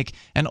 decision-make,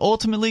 and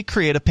ultimately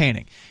create a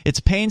painting.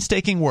 It's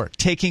painstaking work,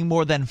 taking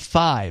more than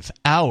 5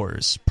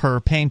 hours per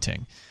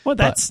painting. Well,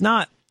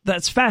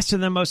 that's faster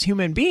than most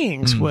human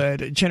beings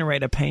would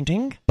generate a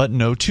painting. But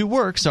no two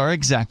works are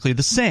exactly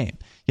the same.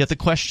 Yet the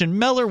question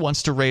Meller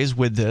wants to raise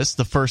with this,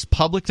 the first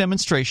public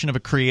demonstration of a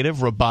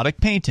creative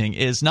robotic painting,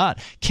 is not,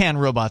 can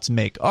robots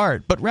make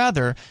art? But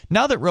rather,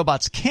 now that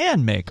robots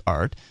can make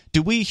art,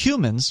 do we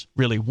humans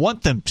really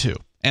want them to?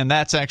 And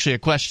that's actually a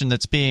question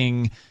that's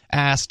being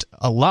asked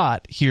a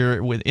lot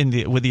here with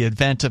the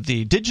advent of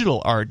the digital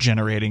art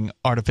generating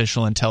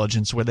artificial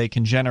intelligence, where they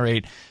can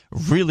generate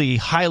really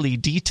highly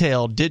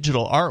detailed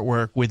digital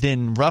artwork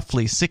within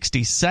roughly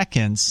 60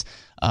 seconds.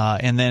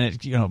 And then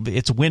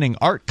it's winning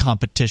art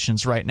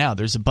competitions right now.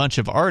 There's a bunch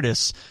of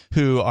artists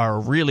who are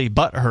really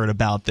butthurt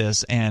about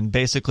this and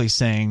basically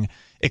saying,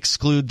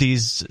 exclude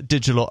these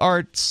digital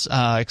arts,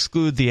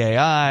 exclude the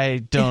AI,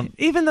 don't...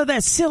 Even though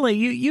that's silly,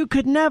 you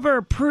could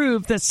never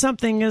prove that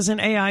something is an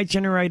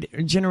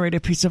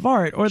AI-generated piece of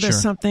art, or that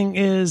something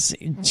is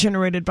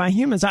generated by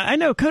humans. I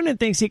know Conan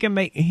thinks he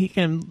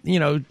can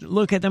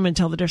look at them and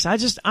tell the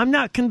difference. I'm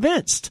not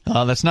convinced.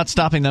 That's not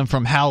stopping them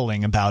from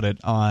howling about it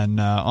on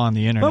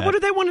the internet. But what do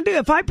they want to do?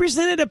 If I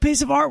presented a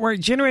piece of artwork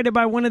generated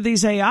by one of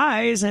these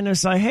AIs, and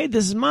it's like, hey,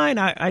 this is mine,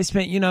 I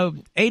spent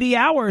 80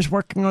 hours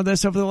working on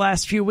this over the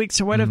last few weeks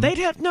or whatever, they'd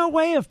have no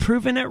way of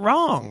proving it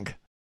wrong.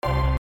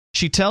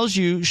 She tells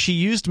you she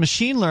used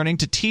machine learning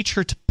to teach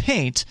her to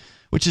paint,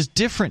 which is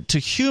different to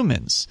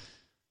humans,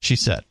 she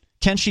said.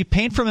 Can she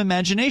paint from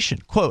imagination?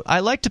 Quote,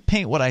 I like to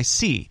paint what I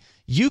see.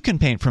 You can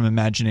paint from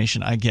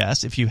imagination, I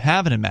guess, if you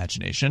have an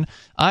imagination.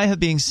 I have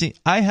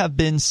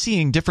been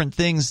seeing different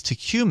things to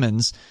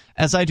humans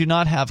as I do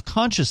not have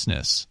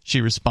consciousness, she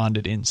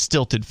responded in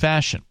stilted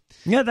fashion.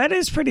 Yeah, that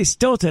is pretty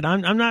stilted.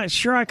 I'm not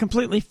sure I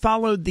completely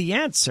followed the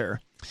answer.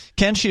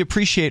 Can she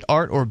appreciate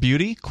art or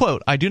beauty?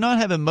 Quote, I do not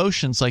have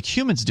emotions like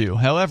humans do.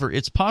 However,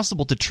 it's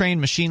possible to train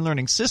machine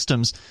learning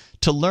systems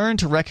to learn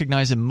to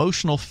recognize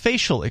emotional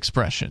facial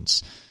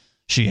expressions.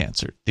 she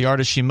answered. The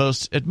artists she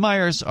most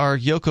admires are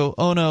Yoko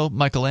Ono,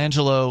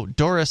 Michelangelo,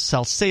 Doris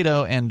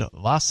Salcedo, and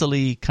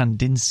Vasily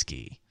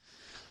Kandinsky.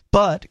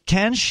 But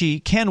can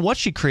what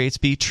she creates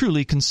be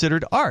truly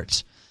considered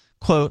art?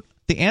 Quote,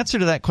 the answer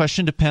to that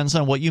question depends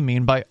on what you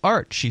mean by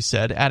art, she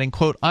said, adding,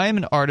 quote, I am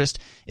an artist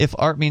if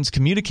art means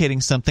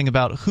communicating something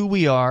about who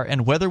we are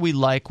and whether we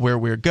like where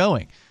we're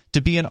going.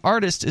 To be an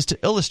artist is to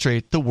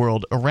illustrate the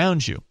world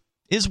around you.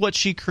 Is what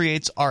she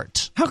creates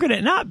art? How could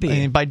it not be? I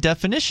mean, by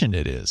definition,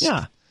 it is.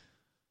 Yeah.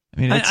 I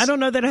mean, I don't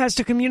know that it has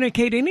to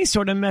communicate any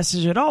sort of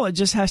message at all. It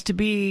just has to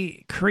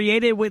be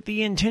created with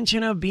the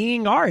intention of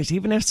being art,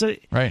 even if it's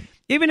right.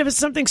 Even if it's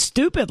something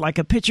stupid like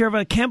a picture of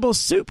a Campbell's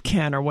soup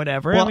can or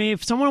whatever. Well, I mean,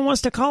 if someone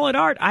wants to call it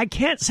art, I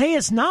can't say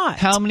it's not.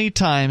 How many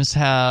times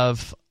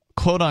have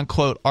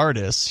quote-unquote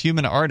artists,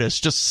 human artists,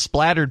 just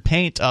splattered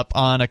paint up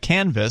on a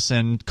canvas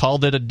and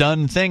called it a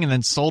done thing and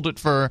then sold it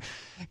for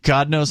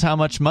God knows how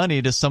much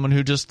money to someone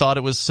who just thought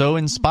it was so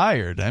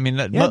inspired? I mean,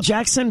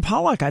 Jackson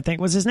Pollock, I think,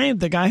 was his name,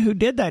 the guy who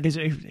did that.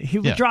 He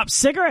would drop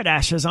cigarette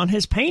ashes on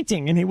his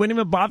painting, and he wouldn't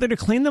even bother to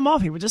clean them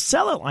off. He would just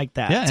sell it like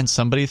that. Yeah, and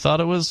somebody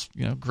thought it was,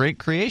 great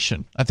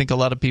creation. I think a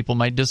lot of people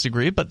might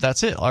disagree, but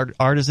that's it.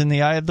 Art is in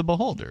the eye of the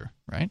beholder,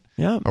 right?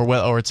 Yeah.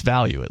 Or its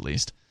value, at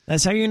least.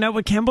 That's how you know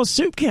with Campbell's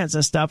soup cans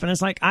and stuff. And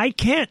it's like, I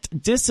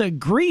can't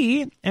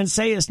disagree and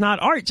say it's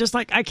not art, just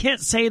like I can't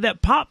say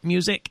that pop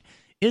music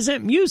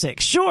isn't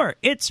music. Sure,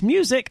 it's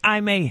music. I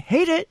may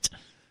hate it,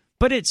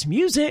 but it's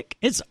music.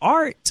 It's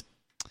art.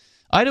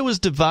 IDA was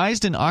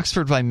devised in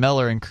Oxford by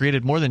Mellor and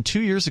created more than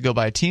 2 years ago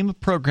by a team of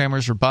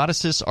programmers,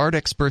 roboticists, art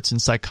experts,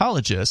 and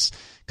psychologists.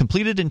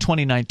 Completed in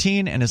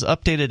 2019 and is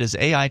updated as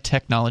AI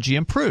technology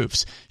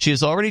improves. She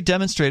has already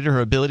demonstrated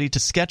her ability to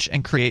sketch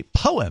and create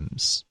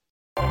poems.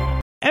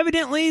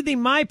 Evidently, the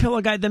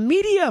MyPillow guy, the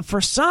media,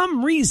 for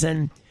some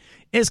reason,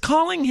 is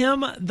calling him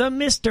the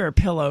Mr.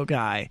 Pillow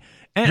guy.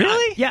 And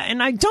really?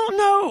 And I don't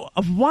know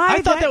why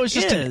I thought that was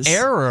just an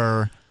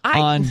error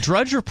on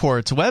Drudge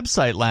Report's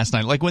website last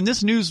night. Like when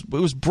this news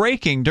was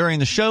breaking during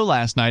the show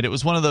last night, it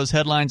was one of those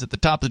headlines at the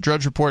top of the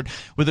Drudge Report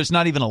where there's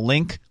not even a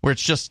link, where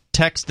it's just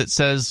text that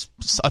says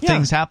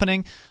things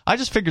happening. I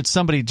just figured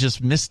somebody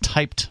just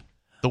mistyped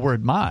the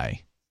word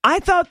my. I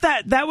thought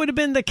that would have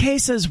been the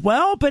case as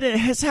well, but it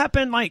has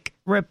happened like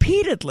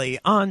repeatedly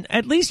on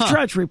at least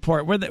Drudge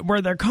Report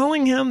where they're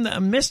calling him the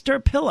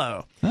Mr.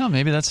 Pillow. Well,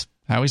 maybe that's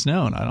how he's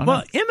known. I don't know.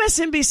 Well,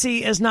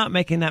 MSNBC is not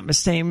making that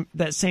same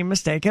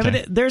mistake.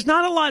 Okay. There's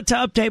not a lot to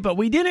update, but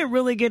we didn't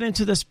really get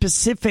into the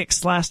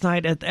specifics last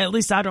night. At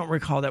least I don't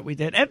recall that we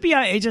did.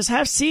 FBI agents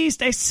have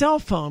seized a cell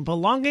phone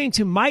belonging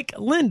to Mike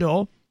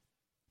Lindell,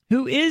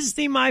 who is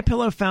the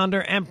MyPillow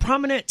founder and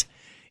prominent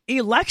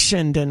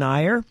election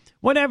denier.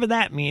 Whatever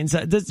that means.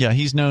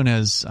 He's known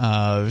as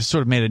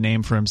sort of made a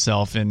name for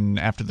himself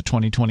after the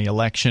 2020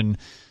 election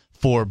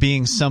for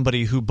being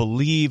somebody who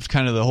believed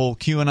kind of the whole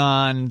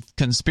QAnon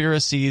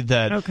conspiracy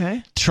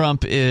that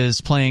Trump is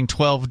playing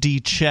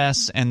 12D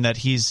chess and that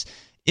he's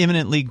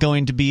imminently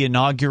going to be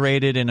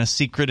inaugurated in a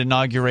secret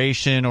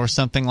inauguration or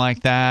something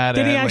like that.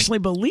 Did he actually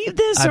believe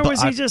this, or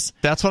was he just...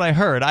 That's what I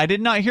heard. I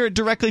did not hear it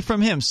directly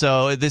from him,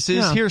 so this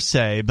is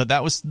hearsay, but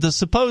that was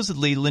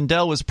supposedly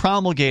Lindell was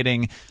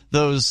promulgating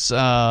those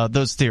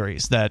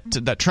theories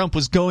that Trump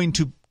was going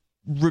to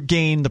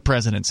regain the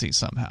presidency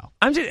somehow.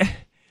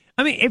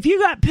 If you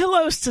got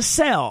pillows to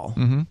sell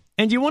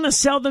and you want to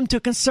sell them to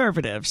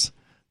conservatives,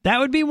 that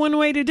would be one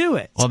way to do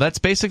it. Well, that's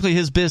basically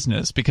his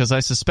business, because I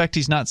suspect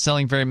he's not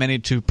selling very many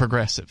to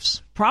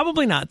progressives.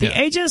 Probably not. The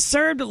agents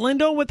served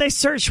Lindell with a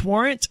search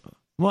warrant.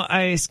 Well,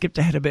 I skipped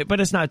ahead a bit,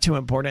 but it's not too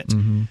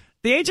important.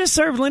 The agents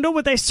served Lindell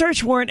with a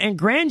search warrant and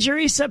grand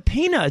jury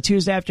subpoena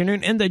Tuesday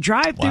afternoon in the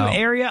drive-thru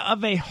area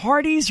of a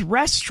Hardee's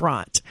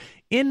restaurant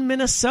in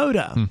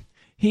Minnesota.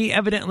 He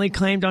evidently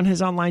claimed on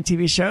his online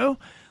TV show.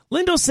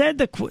 Lindell said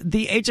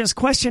the agents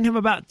questioned him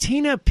about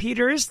Tina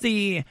Peters,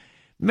 the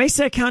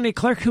Mesa County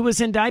clerk who was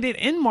indicted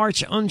in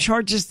March on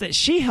charges that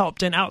she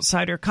helped an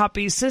outsider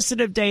copy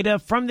sensitive data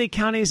from the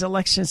county's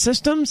election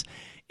systems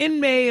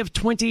in May of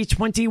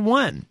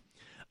 2021.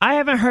 I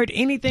haven't heard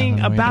anything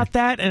about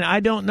that, and I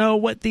don't know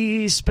what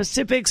the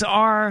specifics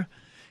are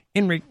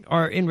in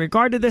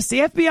regard to this. The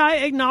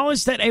FBI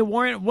acknowledged that a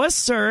warrant was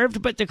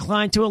served, but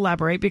declined to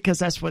elaborate because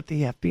that's what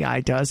the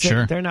FBI does.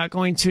 Sure. They're not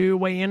going to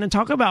weigh in and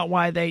talk about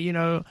why they,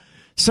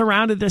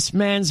 surrounded this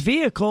man's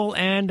vehicle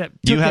and took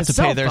you have his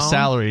to pay cell their phone.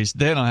 salaries.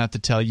 They don't have to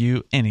tell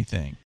you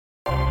anything.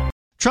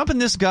 Trump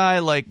and this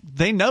guy,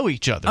 they know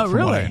each other, from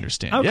really? what I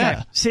understand. Okay.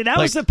 Yeah. See, that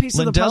was the piece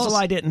of the puzzle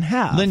I didn't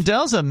have.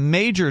 Lindell's a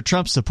major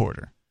Trump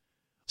supporter.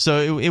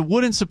 So it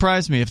wouldn't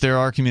surprise me if there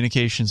are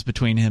communications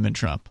between him and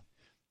Trump.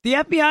 The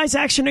FBI's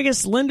action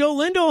against Lindell.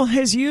 Lindell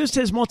has used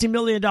his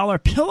multi-million-dollar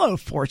pillow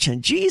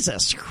fortune.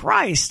 Jesus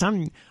Christ.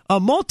 I'm a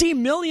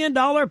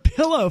multi-million-dollar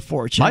pillow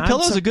fortune.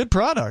 MyPillow's a good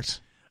product.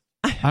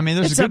 I mean,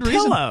 there's a good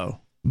reason.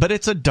 Pillow. But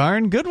it's a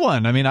darn good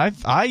one. I mean,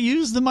 I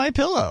use the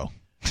MyPillow.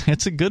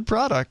 It's a good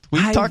product.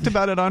 We've talked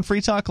about it on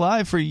Free Talk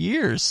Live for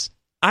years.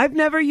 I've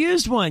never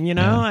used one,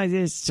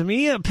 to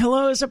me, a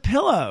pillow is a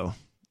pillow.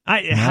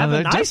 I have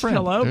a nice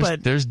pillow,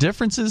 but there's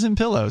differences in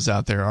pillows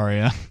out there,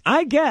 Aria.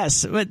 I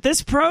guess. But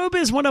this probe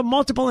is one of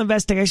multiple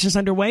investigations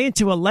underway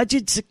into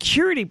alleged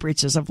security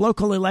breaches of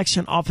local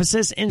election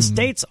offices in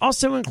states,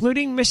 also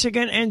including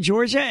Michigan and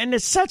Georgia. And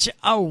it's such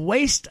a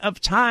waste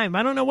of time.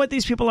 I don't know what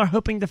these people are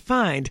hoping to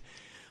find.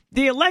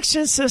 The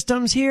election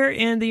systems here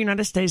in the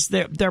United States,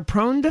 they're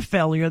prone to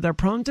failure, they're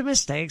prone to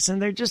mistakes,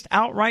 and they're just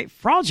outright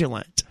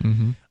fraudulent.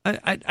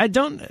 I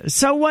don't.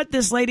 So what?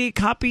 This lady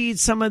copied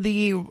some of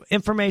the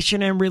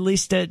information and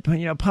released it,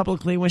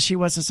 publicly when she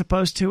wasn't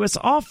supposed to. It's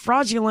all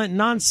fraudulent,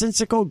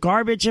 nonsensical,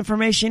 garbage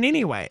information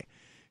anyway.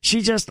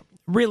 She just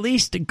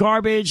released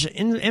garbage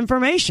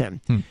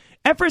information.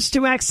 Efforts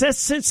to access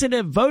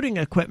sensitive voting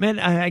equipment.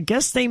 I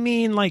guess they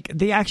mean like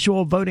the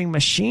actual voting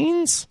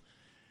machines.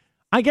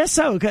 I guess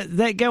so.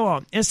 They go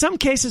on. In some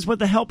cases, with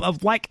the help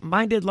of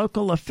like-minded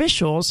local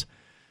officials,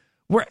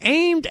 were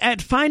aimed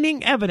at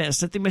finding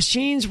evidence that the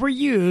machines were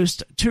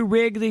used to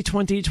rig the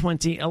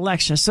 2020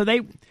 election. So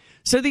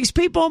these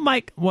people,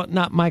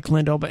 not Mike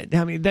Lindell, but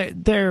I mean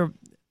they're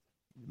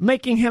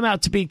making him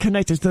out to be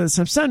connected to this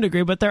to some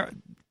degree, but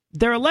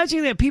they're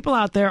alleging that people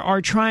out there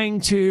are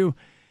trying to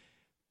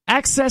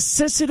access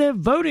sensitive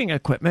voting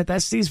equipment,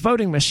 that's these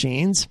voting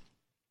machines,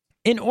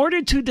 in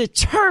order to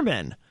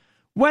determine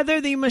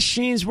whether the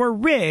machines were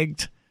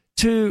rigged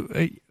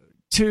to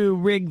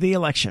rig the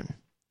election.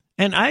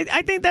 And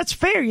I think that's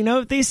fair.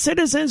 If these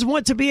citizens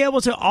want to be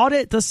able to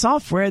audit the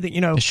software that,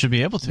 they should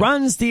be able to.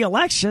 Runs the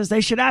elections,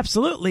 they should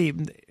absolutely,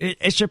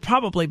 it should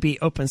probably be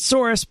open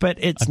source, but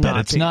it's not.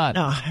 It's not.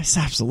 No, it's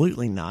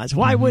absolutely not.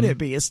 Why would it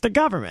be? It's the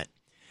government.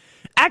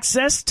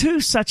 Access to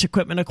such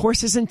equipment, of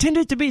course, is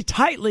intended to be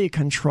tightly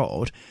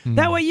controlled.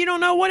 That way you don't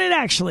know what it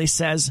actually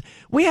says.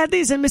 We had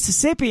these in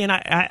Mississippi, and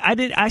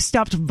I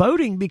stopped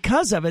voting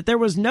because of it. There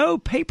was no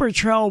paper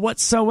trail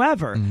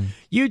whatsoever.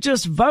 You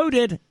just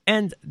voted,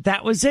 and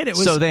that was it.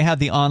 So they had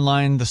the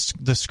online,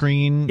 the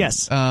screen?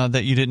 Yes.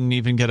 That you didn't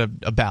even get a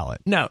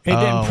ballot? No, it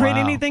didn't print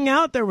anything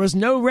out. There was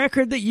no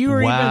record that you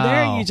were even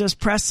there. You just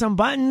pressed some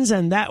buttons,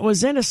 and that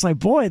was it. It's like,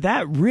 boy,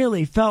 that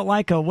really felt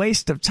like a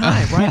waste of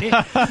time,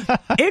 right?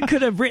 It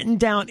could have written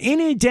down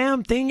any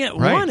damn thing it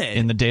wanted.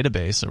 In the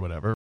database or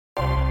whatever.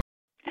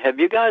 Have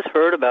you guys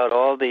heard about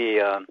all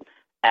the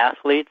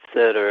athletes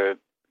that are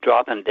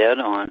dropping dead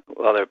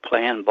while they're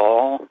playing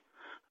ball?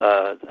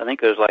 I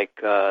think there's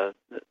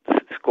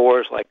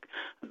scores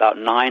about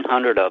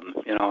 900 of them,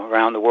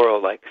 around the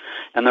world,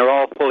 and they're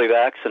all fully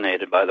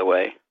vaccinated, by the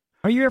way.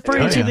 Are you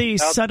referring to the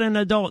sudden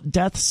adult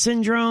death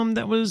syndrome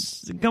that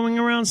was going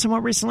around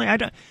somewhat recently?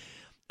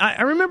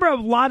 I remember a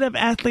lot of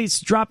athletes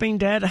dropping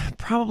dead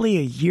probably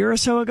a year or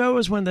so ago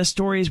was when the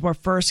stories were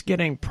first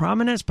getting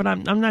prominence, but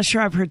I'm not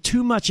sure I've heard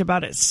too much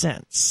about it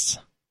since.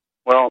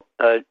 Well,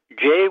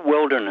 J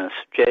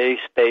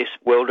Space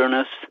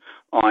Wilderness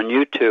on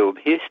YouTube,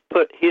 he's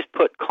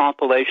put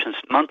compilations,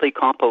 monthly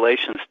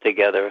compilations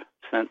together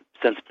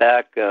since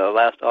back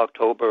last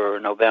October or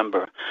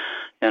November,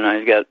 and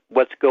he's got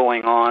What's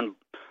Going On,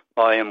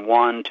 Volume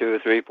 1, 2,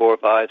 3, 4,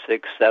 5,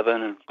 6,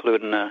 7,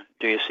 including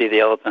Do You See the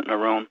Elephant in the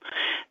Room?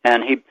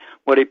 And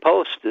what he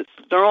posts,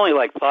 they're only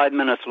 5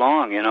 minutes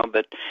long,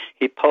 but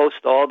he posts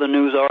all the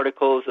news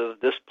articles of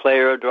this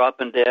player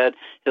dropping dead.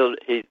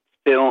 He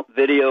film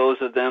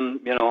videos of them,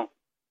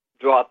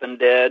 dropping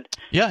dead.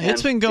 Yeah,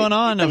 it's been going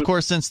on, of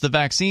course, since the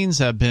vaccines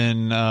have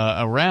been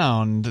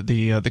around,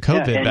 the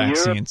COVID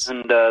vaccines.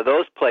 Europe and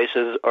those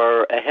places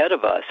are ahead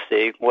of us.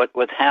 See,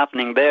 what's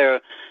happening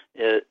there,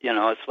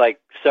 it's like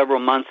several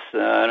months,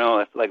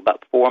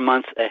 about 4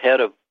 months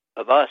ahead of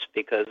us,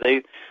 because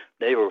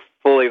they were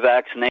fully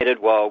vaccinated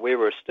while we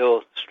were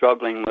still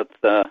struggling with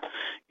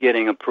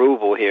getting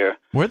approval here.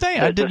 Were they?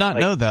 I did not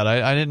know that.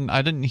 I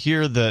didn't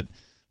hear that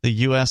the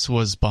U.S.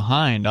 was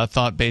behind. I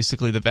thought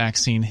basically the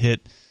vaccine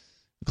hit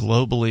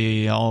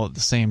globally all at the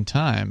same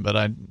time, but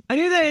I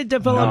knew they had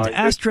developed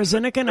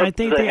AstraZeneca, and I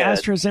think the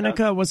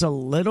AstraZeneca was a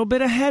little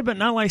bit ahead, but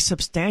not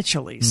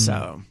substantially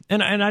so.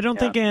 And I don't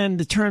think in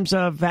the terms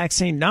of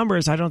vaccine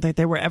numbers, I don't think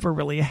they were ever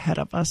really ahead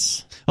of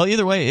us. Well,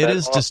 either way, it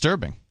is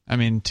disturbing. I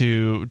mean,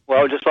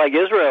 well, just like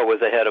Israel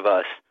was ahead of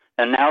us.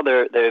 And now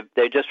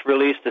they just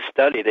released a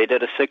study. They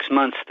did a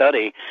 6-month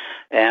study,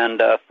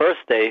 and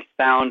first they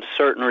found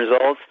certain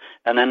results,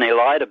 and then they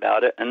lied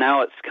about it, and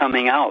now it's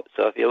coming out.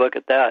 So if you look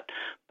at that,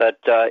 but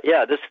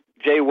this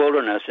Jay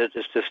Wilderness, it's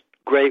just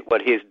great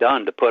what he's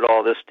done to put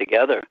all this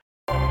together.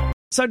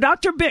 So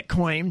Dr.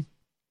 Bitcoin,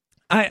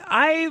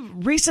 I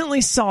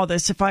recently saw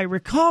this. If I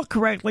recall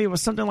correctly, it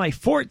was something like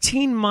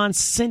 14 months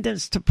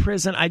sentenced to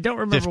prison. I don't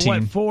remember 15.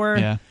 What for.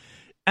 Yeah.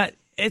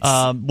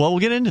 Well, we'll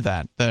get into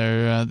that.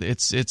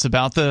 It's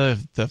about the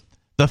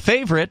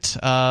favorite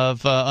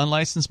of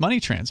unlicensed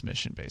money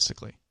transmission,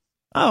 basically.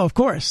 Oh, of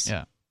course.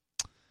 Yeah.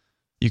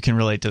 You can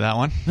relate to that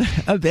one.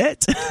 A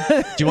bit.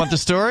 Do you want the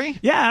story?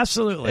 Yeah,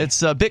 absolutely.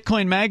 It's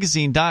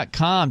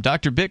BitcoinMagazine.com.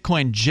 Dr.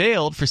 Bitcoin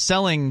jailed for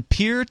selling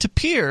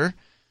peer-to-peer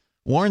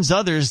warns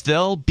others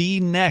they'll be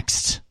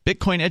next.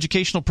 Bitcoin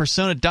educational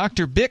persona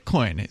Dr.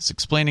 Bitcoin is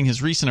explaining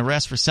his recent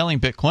arrest for selling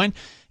Bitcoin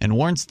and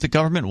warns the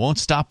government won't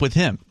stop with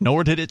him,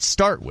 nor did it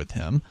start with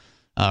him.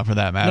 For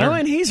that matter. No,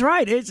 and he's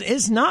right.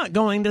 It's not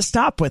going to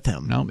stop with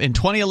him. No. In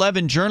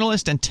 2011,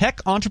 journalist and tech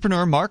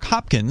entrepreneur Mark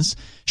Hopkins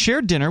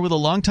shared dinner with a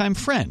longtime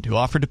friend who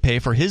offered to pay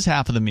for his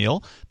half of the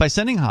meal by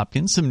sending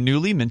Hopkins some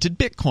newly minted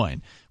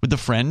Bitcoin,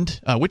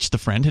 which the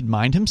friend had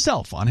mined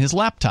himself on his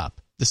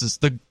laptop. This is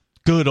the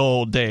good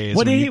old days.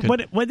 What did he?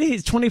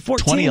 2014?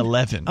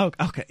 2011. Oh,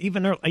 okay.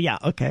 Even early. Yeah,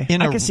 okay. I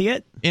can see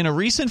it. In a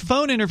recent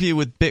phone interview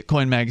with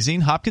Bitcoin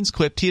Magazine, Hopkins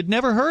quipped he had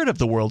never heard of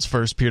the world's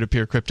first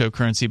peer-to-peer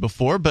cryptocurrency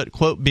before, but,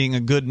 quote, being a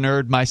good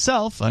nerd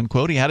myself,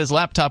 unquote, he had his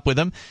laptop with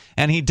him,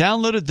 and he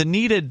downloaded the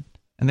needed,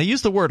 and they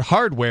use the word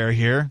hardware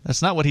here.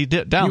 That's not what he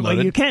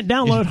downloaded. You can't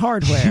download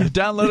hardware. You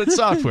downloaded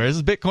software. This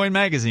is Bitcoin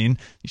Magazine.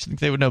 You should think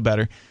they would know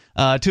better.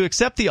 To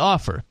accept the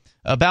offer.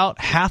 About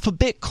half a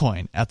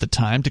Bitcoin at the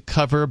time to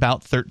cover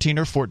about $13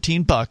 or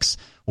 $14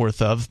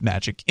 worth of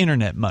magic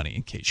internet money,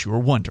 in case you were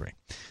wondering.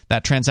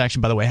 That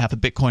transaction, by the way, half a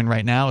Bitcoin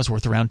right now is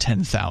worth around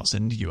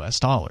 $10,000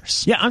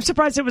 US. Yeah, I'm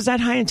surprised it was that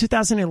high in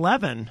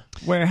 2011,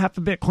 where half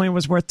a Bitcoin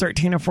was worth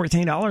 $13 or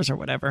 $14 or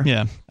whatever.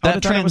 Yeah,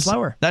 it was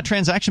lower. That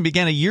transaction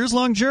began a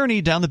years-long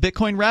journey down the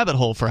Bitcoin rabbit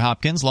hole for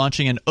Hopkins,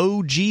 launching an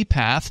OG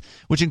path,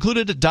 which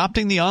included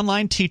adopting the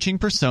online teaching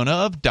persona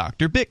of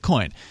Dr.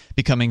 Bitcoin,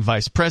 becoming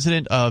vice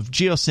president of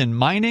Geosyn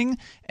Mining,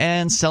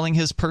 and selling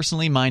his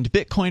personally mined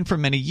Bitcoin for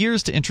many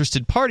years to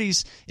interested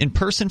parties in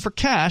person for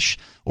cash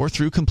or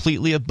through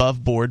completely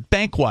above-board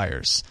bank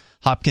wires.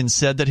 Hopkins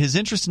said that his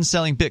interest in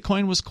selling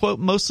Bitcoin was, quote,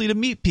 mostly to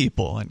meet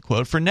people, and,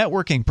 quote, for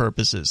networking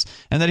purposes,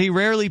 and that he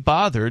rarely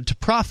bothered to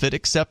profit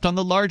except on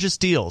the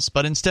largest deals,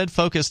 but instead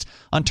focused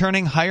on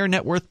turning higher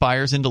net worth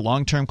buyers into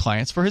long-term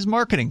clients for his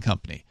marketing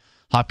company.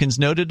 Hopkins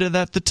noted that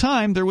at the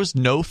time there was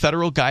no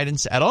federal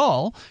guidance at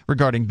all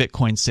regarding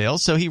Bitcoin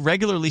sales, so he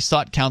regularly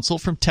sought counsel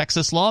from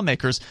Texas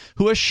lawmakers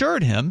who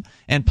assured him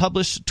and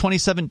published a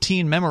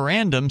 2017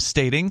 memorandum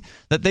stating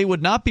that they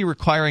would not be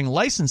requiring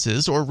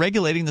licenses or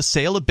regulating the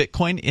sale of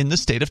Bitcoin in the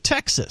state of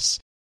Texas.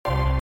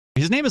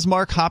 His name is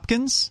Mark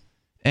Hopkins,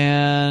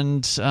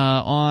 and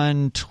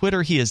on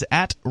Twitter he is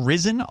at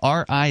Rizzen,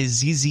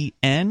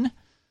 R-I-Z-Z-N.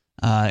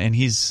 And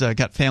he's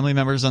got family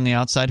members on the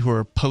outside who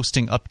are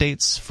posting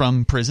updates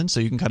from prison, so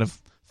you can kind of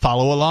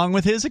follow along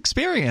with his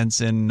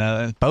experience in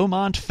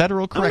Beaumont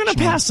Federal Correctional I'm going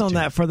to pass on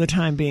that for the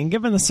time being,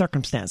 given the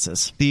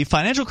circumstances. The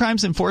Financial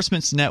Crimes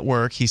Enforcement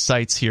Network, he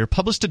cites here,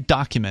 published a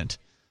document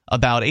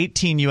about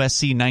 18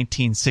 U.S.C.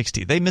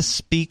 1960. They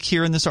misspeak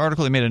here in this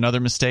article. They made another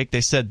mistake.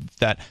 They said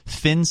that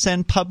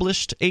FinCEN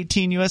published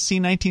 18 U.S.C.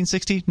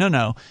 1960.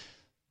 No.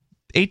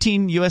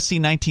 18 U.S.C.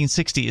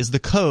 1960 is the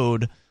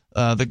code,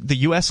 the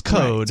U.S.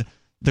 code, right.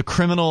 The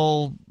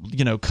criminal,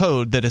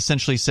 code that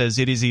essentially says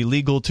it is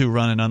illegal to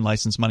run an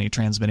unlicensed money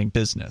transmitting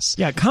business.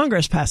 Yeah,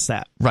 Congress passed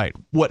that. Right.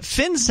 What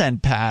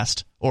FinCEN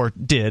passed or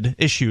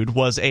issued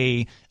was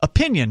a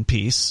opinion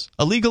piece,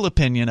 a legal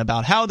opinion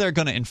about how they're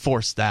going to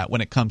enforce that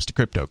when it comes to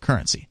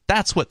cryptocurrency.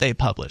 That's what they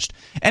published.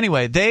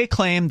 Anyway, they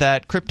claim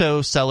that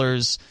crypto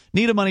sellers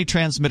need a money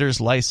transmitter's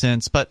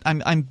license, but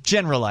I'm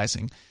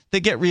generalizing.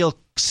 They get real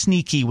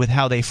sneaky with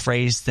how they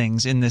phrase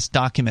things in this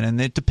document,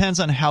 and it depends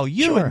on how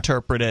you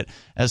interpret it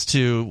as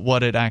to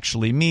what it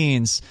actually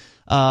means.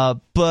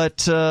 But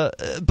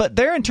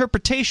their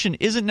interpretation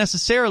isn't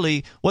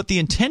necessarily what the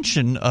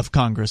intention of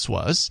Congress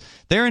was.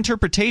 Their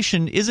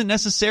interpretation isn't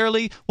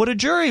necessarily what a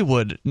jury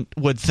would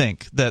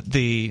think that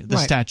the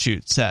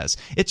statute says.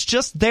 It's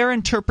just their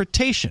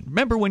interpretation.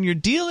 Remember, when you're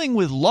dealing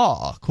with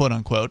law, quote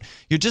unquote,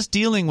 you're just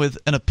dealing with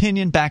an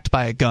opinion backed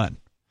by a gun.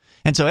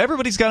 And so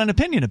everybody's got an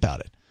opinion about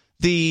it.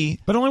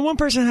 But only one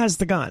person has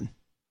the gun.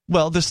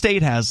 Well, the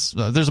state has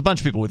there's a bunch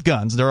of people with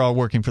guns. They're all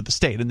working for the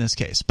state in this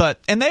case.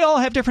 And they all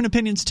have different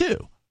opinions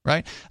too,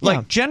 right?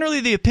 Like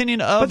generally the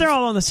opinion of... But they're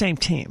all on the same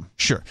team.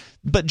 Sure.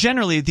 But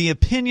generally the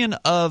opinion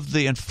of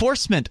the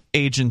enforcement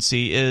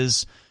agency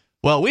is,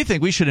 well, we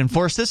think we should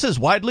enforce this as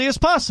widely as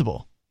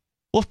possible.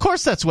 Well, of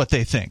course that's what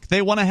they think.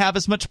 They want to have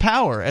as much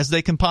power as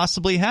they can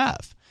possibly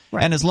have.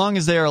 Right. And as long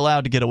as they are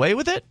allowed to get away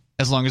with it,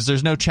 as long as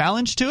there's no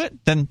challenge to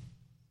it, then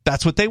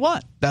that's what they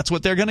want. That's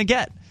what they're going to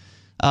get.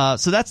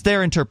 So that's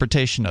their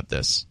interpretation of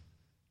this.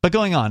 But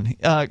going on,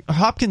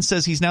 Hopkins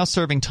says he's now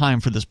serving time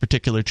for this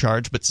particular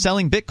charge, but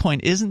selling Bitcoin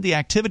isn't the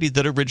activity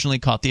that originally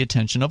caught the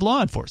attention of law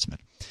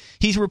enforcement.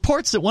 He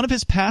reports that one of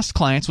his past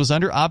clients was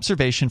under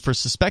observation for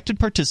suspected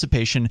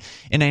participation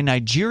in a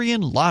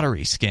Nigerian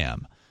lottery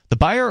scam. The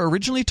buyer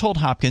originally told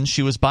Hopkins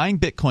she was buying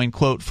Bitcoin,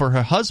 quote, for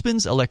her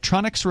husband's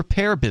electronics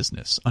repair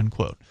business,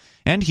 unquote.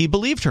 And he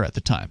believed her at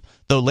the time,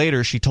 though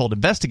later she told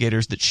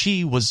investigators that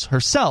she was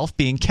herself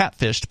being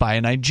catfished by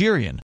a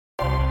Nigerian.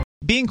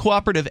 Being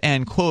cooperative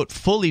and, quote,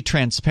 fully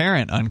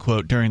transparent,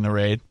 unquote, during the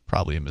raid,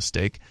 Probably a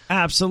mistake.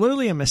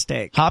 Absolutely a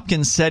mistake.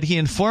 Hopkins said he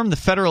informed the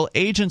federal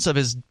agents of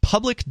his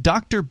public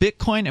Dr.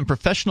 Bitcoin and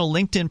professional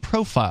LinkedIn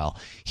profile.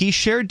 He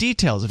shared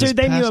details of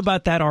they knew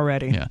about that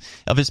already. Yeah,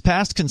 of his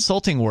past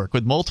consulting work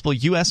with multiple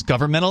U.S.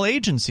 governmental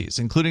agencies,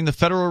 including the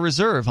Federal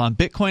Reserve on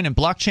Bitcoin and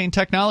blockchain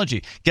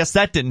technology. Guess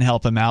that didn't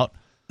help him out.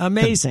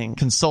 Amazing.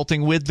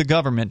 Consulting with the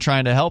government,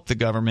 trying to help the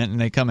government, and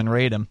they come and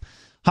raid him.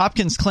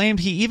 Hopkins claimed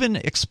he even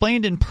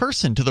explained in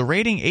person to the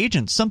raiding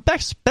agents some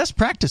best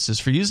practices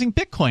for using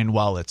Bitcoin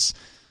wallets.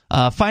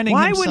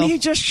 Why wouldn't he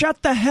just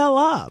shut the hell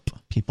up?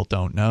 People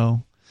don't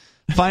know.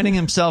 Finding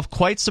himself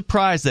quite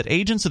surprised that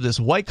agents of this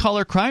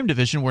white-collar crime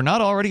division were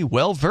not already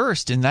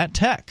well-versed in that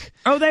tech.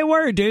 Oh, they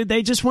were, dude.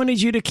 They just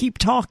wanted you to keep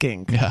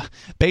talking. Yeah.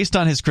 Based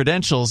on his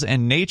credentials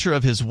and nature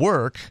of his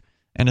work,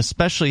 and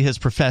especially his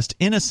professed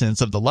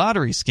innocence of the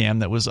lottery scam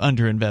that was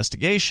under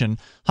investigation,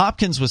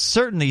 Hopkins was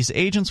certain these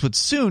agents would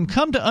soon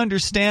come to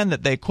understand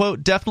that they,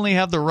 quote, definitely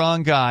have the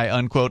wrong guy,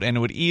 unquote,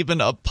 and would even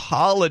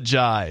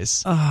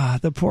apologize.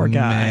 The poor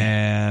guy.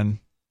 Man.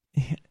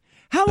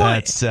 How long?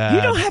 That's sad.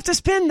 You don't have to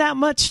spend that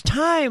much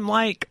time,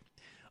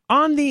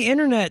 on the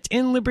internet,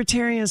 in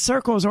libertarian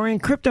circles or in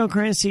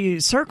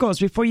cryptocurrency circles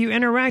before you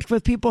interact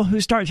with people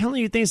who start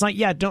telling you things like,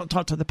 yeah, don't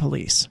talk to the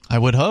police. I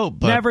would hope.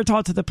 But never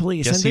talk to the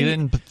police. Guess he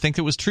didn't think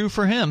it was true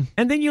for him.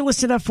 And then you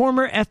listen to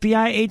former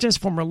FBI agents,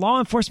 former law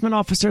enforcement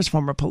officers,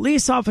 former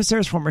police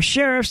officers, former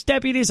sheriffs,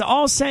 deputies,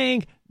 all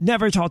saying,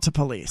 never talk to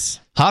police.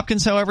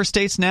 Hopkins, however,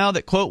 states now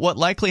that, quote, what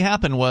likely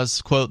happened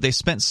was, quote, they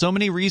spent so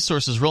many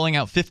resources rolling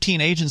out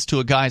 15 agents to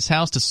a guy's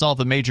house to solve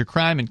a major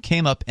crime and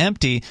came up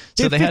empty.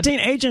 So Dude, they 15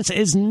 agents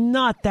is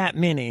not that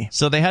many.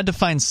 So they had to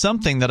find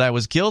something that I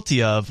was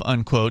guilty of,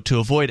 unquote, to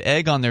avoid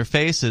egg on their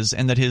faces,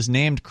 and that his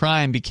named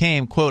crime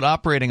became, quote,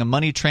 operating a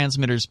money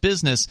transmitter's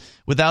business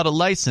without a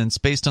license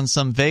based on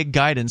some vague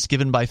guidance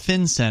given by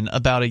FinCEN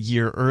about a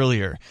year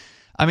earlier.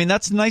 I mean,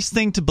 that's a nice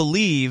thing to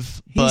believe,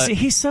 but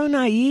he's so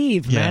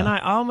naive, man.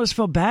 I almost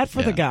feel bad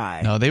for the guy.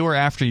 No, they were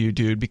after you,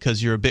 dude,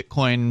 because you're a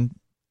Bitcoin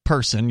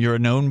person. You're a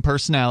known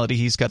personality.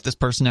 He's got this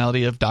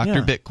personality of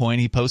Dr. Bitcoin.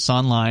 He posts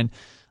online.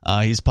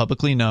 He's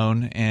publicly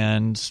known,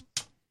 and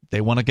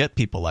they want to get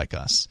people like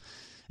us.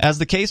 As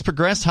the case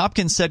progressed,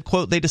 Hopkins said,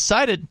 quote, they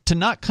decided to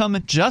not come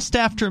just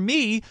after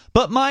me,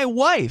 but my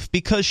wife,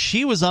 because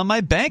she was on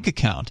my bank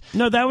account.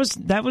 No, that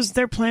was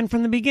their plan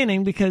from the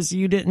beginning because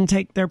you didn't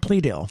take their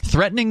plea deal.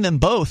 Threatening them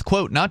both,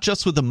 quote, not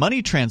just with the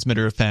money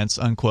transmitter offense,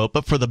 unquote,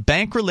 but for the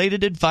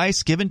bank-related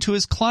advice given to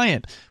his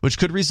client, which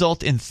could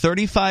result in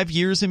 35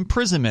 years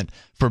imprisonment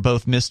for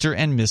both Mr.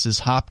 and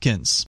Mrs.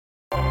 Hopkins.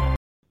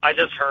 I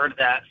just heard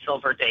that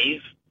Silver Dave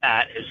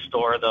at his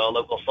store, the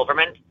local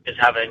Silverman, is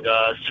having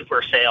a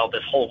super sale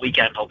this whole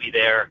weekend. He'll be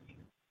there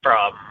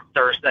from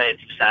Thursday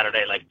to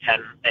Saturday, 10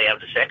 a.m.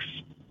 to 6.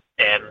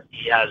 And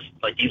he has,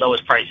 the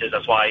lowest prices.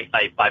 That's why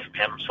I buy from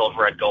him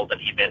silver and gold that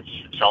he mints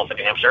himself in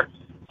New Hampshire.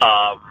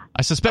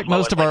 I suspect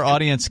most of our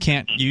audience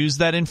can't use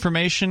that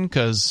information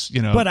because,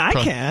 But I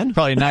can.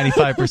 Probably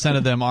 95%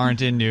 of them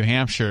aren't in New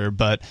Hampshire.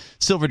 But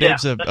Silver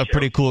Dave's a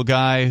pretty cool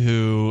guy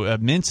who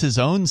mints his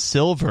own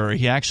silver.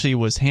 He actually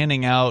was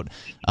handing out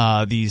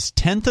these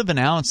 1/10 of an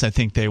ounce, I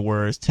think they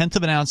were, 1/10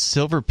 of an ounce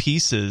silver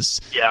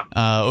pieces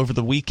over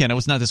the weekend. It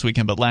was not this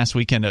weekend, but last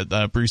weekend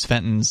at Bruce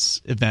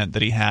Fenton's event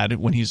that he had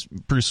when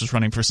Bruce was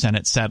running for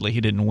Senate. Sadly,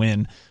 he didn't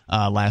win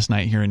last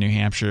night here in New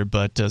Hampshire.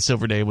 But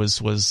Silver Dave was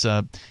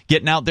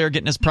getting out there,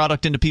 getting his product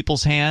into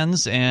people's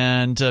hands,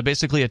 and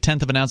basically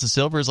 1/10 of an ounce of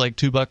silver is like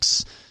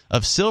 $2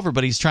 of silver,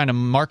 but he's trying to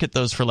market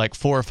those for like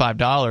 $4 or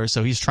 $5,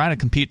 so he's trying to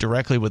compete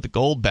directly with the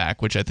gold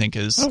back, which I think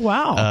is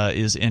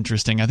is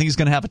interesting. I think he's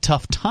going to have a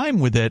tough time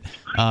with it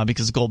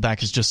because gold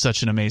back is just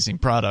such an amazing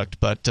product,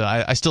 but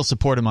I still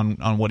support him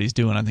on what he's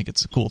doing. I think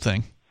it's a cool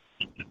thing.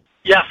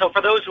 Yeah, so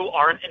for those who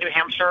aren't in New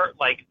Hampshire,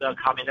 like the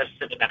communists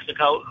in New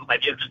Mexico who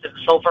might be interested in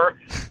silver,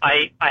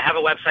 I have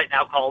a website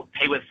now called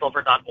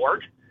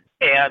paywithsilver.org.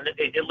 And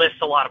it lists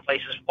a lot of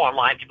places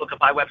online. People can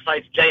buy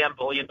websites,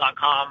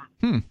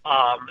 jmbullion.com.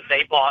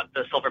 They bought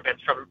the silver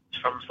bits from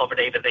Silver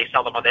Dave, and they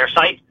sell them on their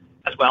site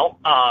as well.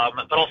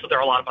 But also there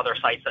are a lot of other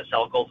sites that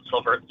sell gold and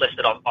silver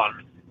listed on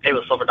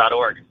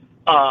paywithsilver.org.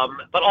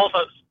 But also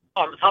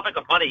on the topic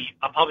of money,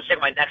 I'm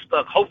publishing my next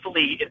book,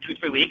 hopefully in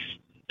 2-3 weeks.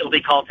 It'll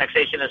be called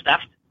Taxation is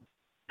Theft,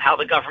 how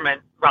the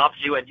government robs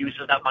you and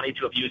uses that money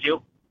to abuse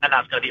you. And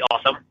that's going to be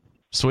awesome.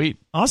 Sweet.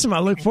 Awesome. I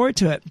look forward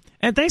to it.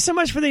 And thanks so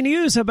much for the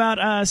news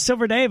about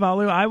Silver Dave,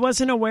 Alu. I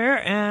wasn't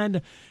aware,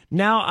 and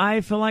now I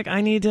feel like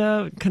I need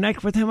to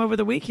connect with him over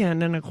the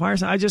weekend and acquire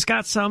some. I just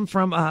got some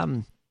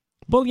from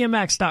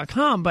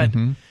bullionmax.com, but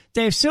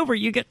Dave, silver,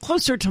 you get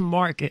closer to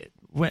market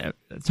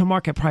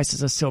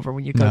prices of silver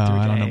when you go through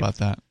Dave. I don't know about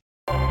that.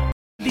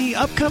 The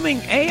upcoming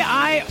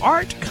AI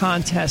art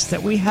contest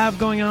that we have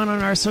going on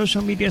our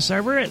social media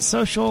server at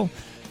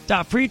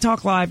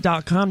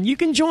social.freetalklive.com. You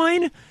can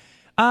join.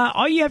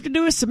 All you have to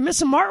do is submit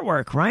some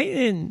artwork, right?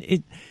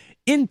 And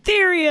in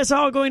theory, it's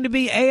all going to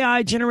be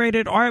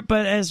AI-generated art,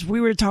 but as we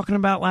were talking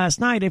about last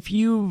night, if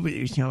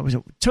you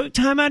took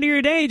time out of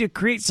your day to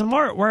create some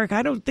artwork,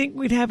 I don't think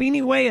we'd have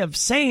any way of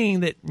saying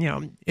that,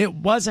 it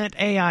wasn't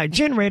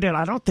AI-generated.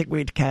 I don't think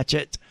we'd catch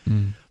it.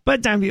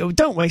 But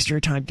don't waste your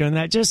time doing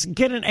that. Just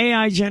get an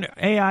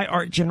AI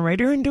art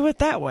generator and do it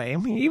that way. I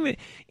mean, even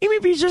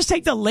if you just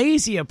take the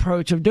lazy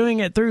approach of doing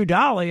it through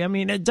DALL-E, I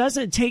mean, it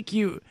doesn't take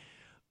you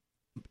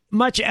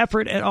much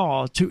effort at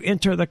all to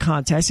enter the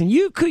contest, and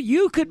you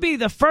could be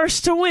the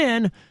first to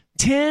win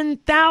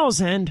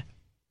 10,000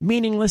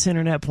 meaningless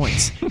internet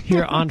points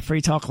here on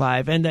Free Talk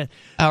Live. And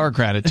our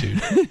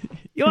gratitude.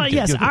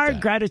 Yes, our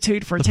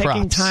gratitude for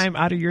taking time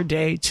out of your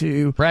day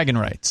to bragging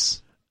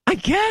rights. I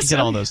guess you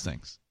did all those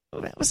things.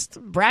 That was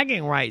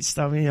bragging rights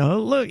stuff.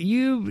 Look,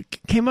 you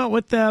came up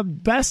with the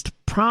best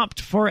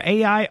prompt for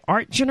AI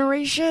art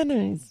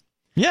generation.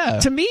 Yeah.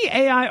 To me,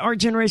 AI art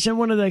generation,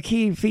 one of the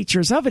key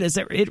features of it is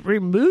that it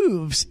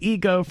removes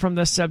ego from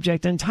the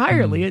subject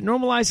entirely. It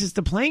normalizes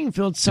the playing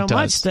field so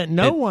much that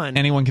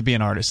anyone can be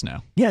an artist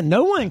now. Yeah,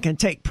 no one can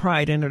take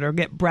pride in it or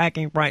get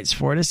bragging rights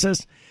for it. It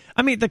says,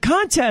 I mean, the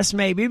contest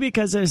maybe,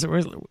 because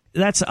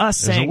that's us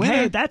saying,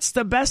 hey, that's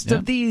the best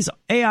of these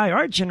AI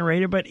art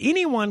generated, but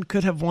anyone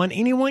could have won.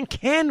 Anyone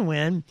can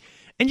win.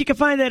 And you can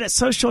find that at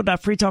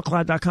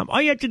social.freetalklive.com.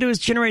 All you have to do is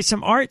generate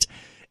some art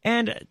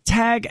and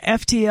tag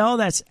FTL.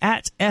 That's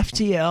at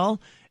FTL.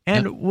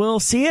 And we'll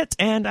see it.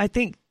 And I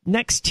think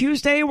next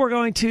Tuesday, we're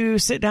going to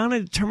sit down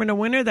and determine a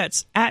winner.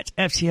 That's at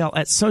FTL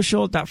at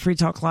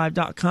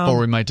social.freetalklive.com. Or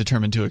we might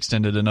determine to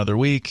extend it another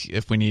week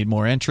if we need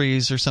more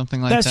entries or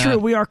something like that. That's true.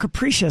 We are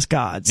capricious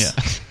gods.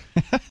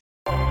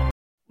 Yeah.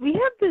 We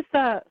have this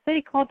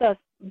city called the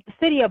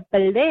City of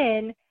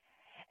Berlin,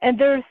 and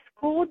their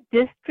school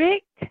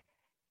district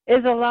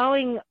is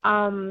allowing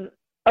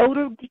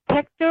odor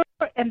detector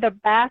in the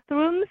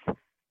bathrooms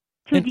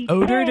to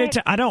detect.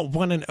 I don't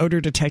want an odor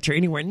detector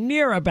anywhere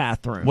near a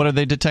bathroom. What are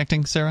they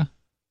detecting, Sarah?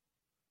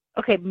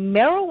 Okay,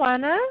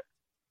 marijuana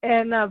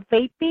and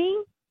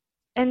vaping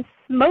and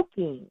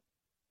smoking.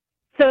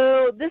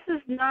 So this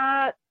is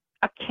not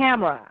a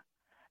camera,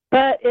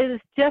 but it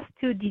is just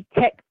to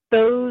detect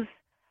those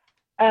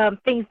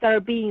things that are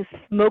being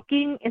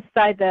smoking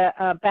inside the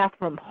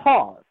bathroom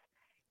halls.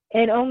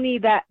 And only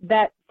that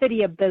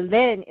city of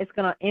Berlin is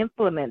going to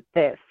implement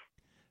this.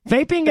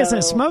 Vaping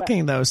isn't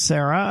smoking, though,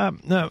 Sarah.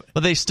 No.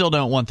 But they still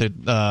don't want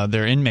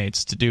their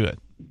inmates to do it.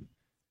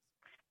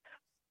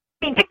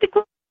 I mean,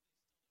 technically,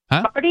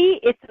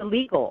 it's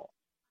illegal.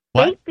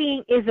 What?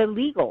 Vaping is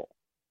illegal.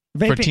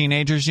 For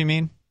teenagers, you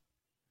mean?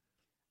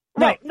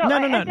 No.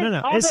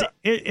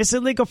 It's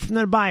illegal for them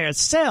to buy or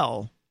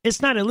sell.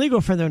 It's not illegal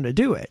for them to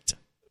do it.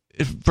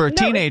 For a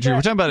teenager,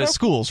 we're talking about at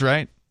schools,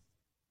 right?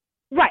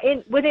 Right.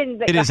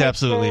 It is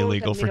absolutely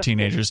illegal for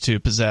teenagers to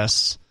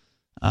possess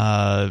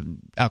or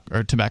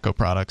tobacco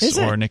products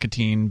or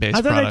nicotine-based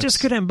products. I thought they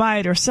just couldn't buy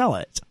it or sell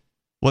it.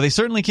 Well, they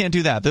certainly can't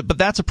do that, but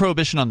that's a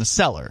prohibition on the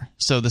seller.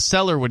 So the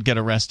seller would get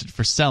arrested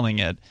for selling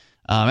it.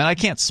 And I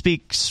can't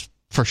speak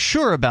for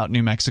sure about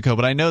New Mexico,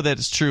 but I know that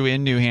it's true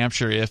in New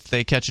Hampshire. If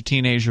they catch a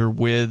teenager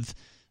with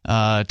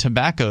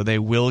tobacco, they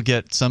will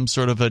get some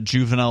sort of a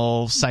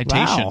juvenile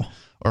citation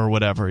or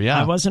whatever.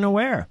 Yeah, I wasn't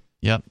aware.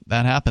 Yep,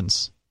 that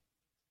happens.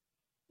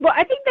 Well,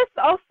 I think that's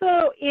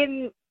also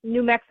in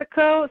New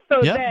Mexico.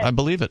 So I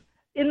believe it.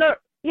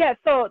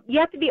 So you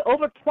have to be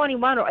over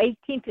 21 or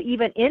 18 to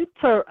even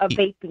enter a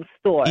vaping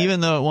store. Even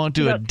though it won't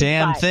do a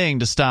damn thing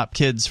to stop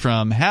kids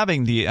from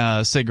having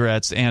the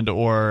cigarettes and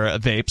or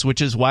vapes,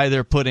 which is why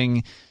they're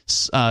putting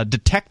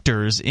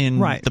detectors in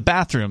the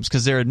bathrooms,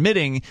 because they're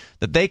admitting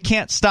that they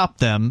can't stop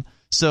them.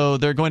 So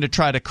they're going to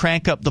try to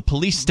crank up the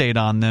police state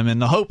on them in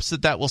the hopes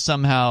that will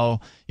somehow,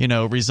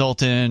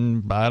 result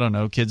in, I don't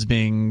know, kids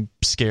being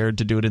scared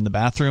to do it in the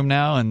bathroom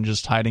now and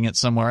just hiding it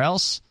somewhere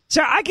else.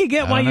 Sir, I could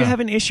get why you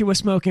have an issue with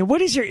smoking. What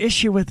is your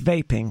issue with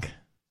vaping?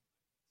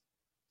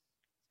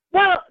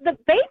 Well, the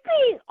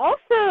vaping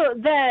also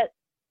that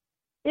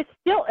it's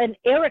still an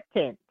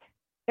irritant.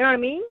 You know what I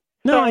mean?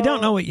 No, I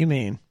don't know what you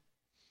mean.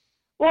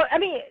 Well, I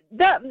mean,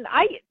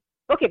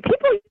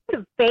 people used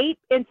to vape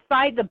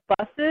inside the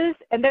buses,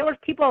 and there were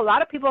a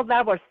lot of people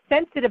that were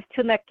sensitive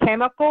to the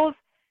chemicals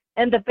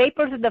and the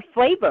vapors and the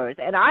flavors,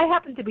 and I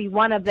happen to be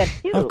one of them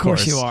too. Of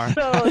course you are.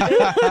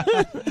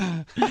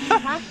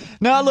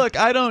 Now, look,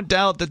 I don't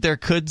doubt that there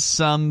could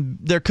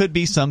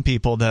be some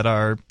people that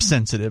are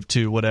sensitive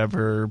to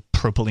whatever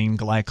propylene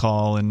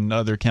glycol and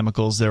other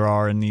chemicals there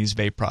are in these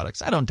vape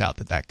products. I don't doubt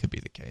that could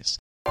be the case.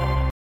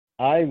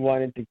 I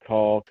wanted to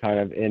call kind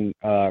of in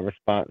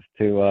response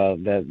to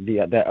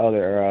that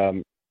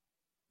other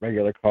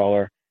regular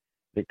caller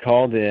that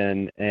called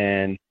in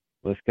and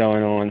was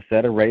going on,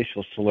 said a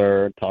racial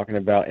slur, talking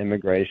about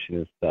immigration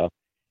and stuff,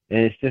 and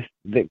it's just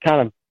that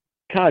kind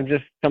of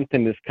just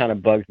something that's kind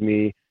of bugged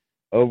me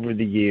over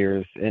the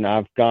years, and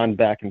I've gone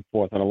back and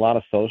forth on a lot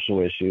of social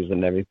issues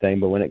and everything,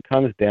 but when it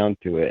comes down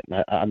to it,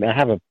 and I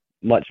have a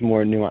much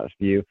more nuanced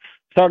view.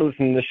 Started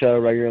listening to the show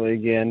regularly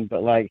again,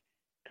 but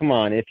come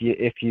on, if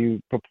you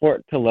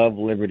purport to love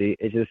liberty,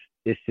 it's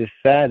just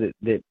sad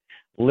that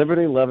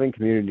liberty-loving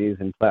communities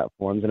and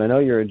platforms. And I know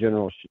you're a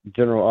general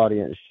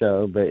audience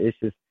show, but it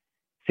just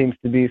seems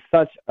to be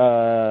such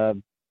a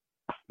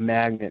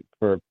magnet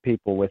for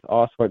people with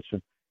all sorts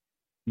of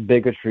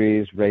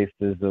bigotries,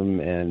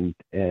 racism,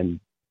 and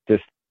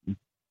just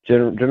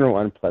general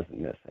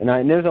unpleasantness. And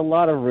there's a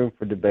lot of room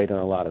for debate on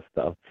a lot of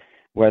stuff,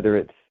 whether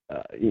it's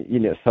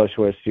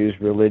social issues,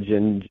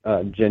 religion,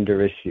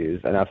 gender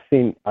issues, and I've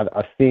seen a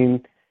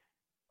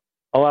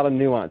lot of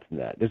nuance in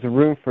that. There's a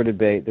room for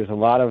debate. There's a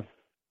lot of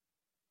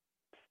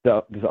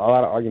stuff. There's a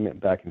lot of argument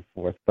back and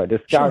forth, but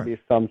there's got to be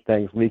some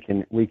things we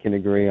can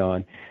agree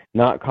on.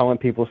 Not calling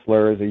people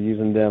slurs or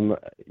using them,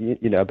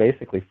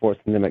 basically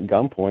forcing them at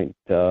gunpoint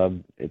to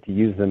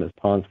use them as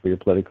pawns for your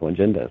political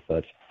agenda as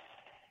such.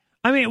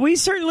 I mean, we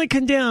certainly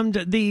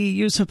condemned the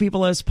use of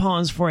people as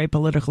pawns for a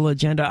political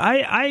agenda.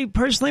 I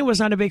personally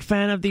was not a big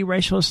fan of the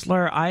racial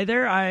slur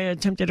either. I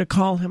attempted to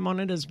call him on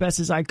it as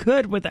best as I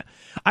could.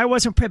 I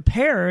wasn't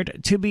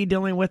prepared to be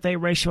dealing with a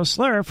racial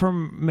slur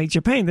from Major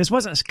Payne. This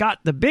wasn't Scott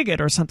the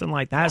Bigot or something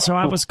like that, so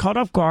I was caught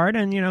off guard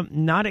and,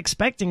 not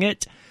expecting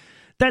it.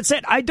 That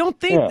said, I don't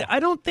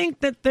think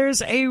that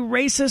there's a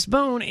racist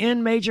bone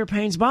in Major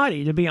Payne's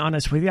body, to be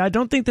honest with you. I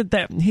don't think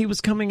that he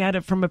was coming at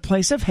it from a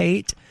place of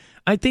hate.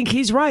 I think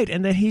he's right,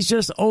 and that he's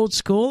just old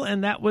school,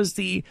 and that was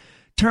the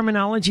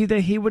terminology that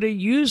he would have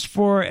used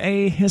for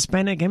a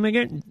Hispanic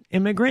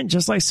immigrant,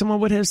 just like someone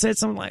would have said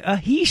something like a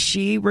he,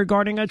 she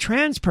regarding a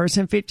trans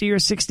person 50 or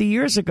 60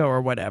 years ago or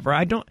whatever.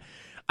 I don't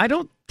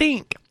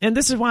think, and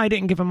this is why I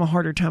didn't give him a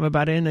harder time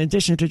about it, in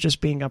addition to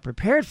just being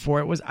unprepared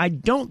for it, I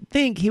don't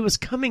think he was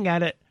coming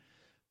at it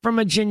from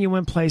a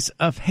genuine place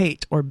of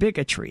hate or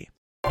bigotry.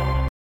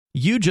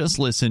 You just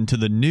listened to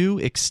the new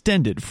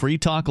extended Free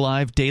Talk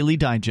Live Daily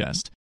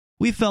Digest.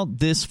 We felt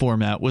this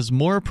format was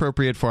more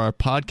appropriate for our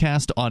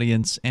podcast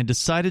audience and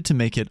decided to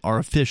make it our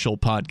official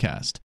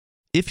podcast.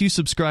 If you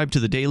subscribe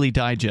to the Daily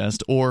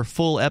Digest or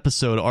full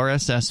episode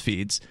RSS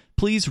feeds,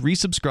 please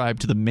resubscribe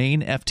to the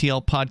main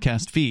FTL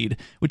podcast feed,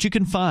 which you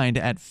can find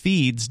at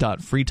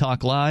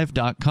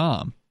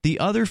feeds.freetalklive.com. The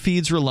other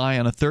feeds rely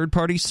on a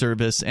third-party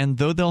service, and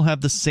though they'll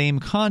have the same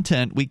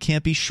content, we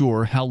can't be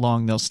sure how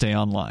long they'll stay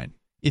online.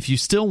 If you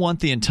still want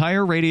the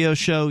entire radio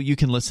show, you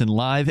can listen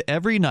live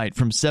every night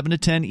from 7 to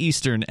 10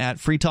 Eastern at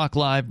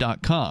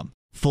freetalklive.com.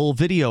 Full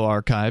video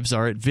archives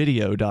are at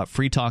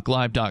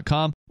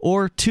video.freetalklive.com,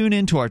 or tune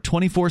into our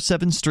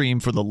 24/7 stream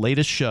for the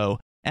latest show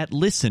at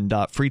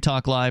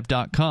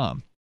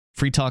listen.freetalklive.com.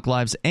 Free Talk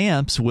Live's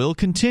amps will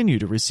continue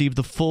to receive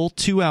the full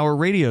 2-hour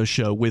radio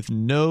show with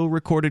no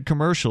recorded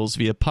commercials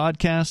via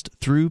podcast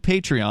through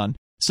Patreon,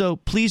 so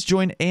please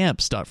join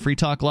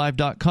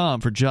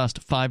amps.freetalklive.com for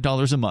just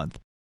 $5 a month.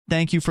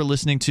 Thank you for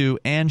listening to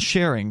and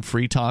sharing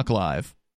Free Talk Live.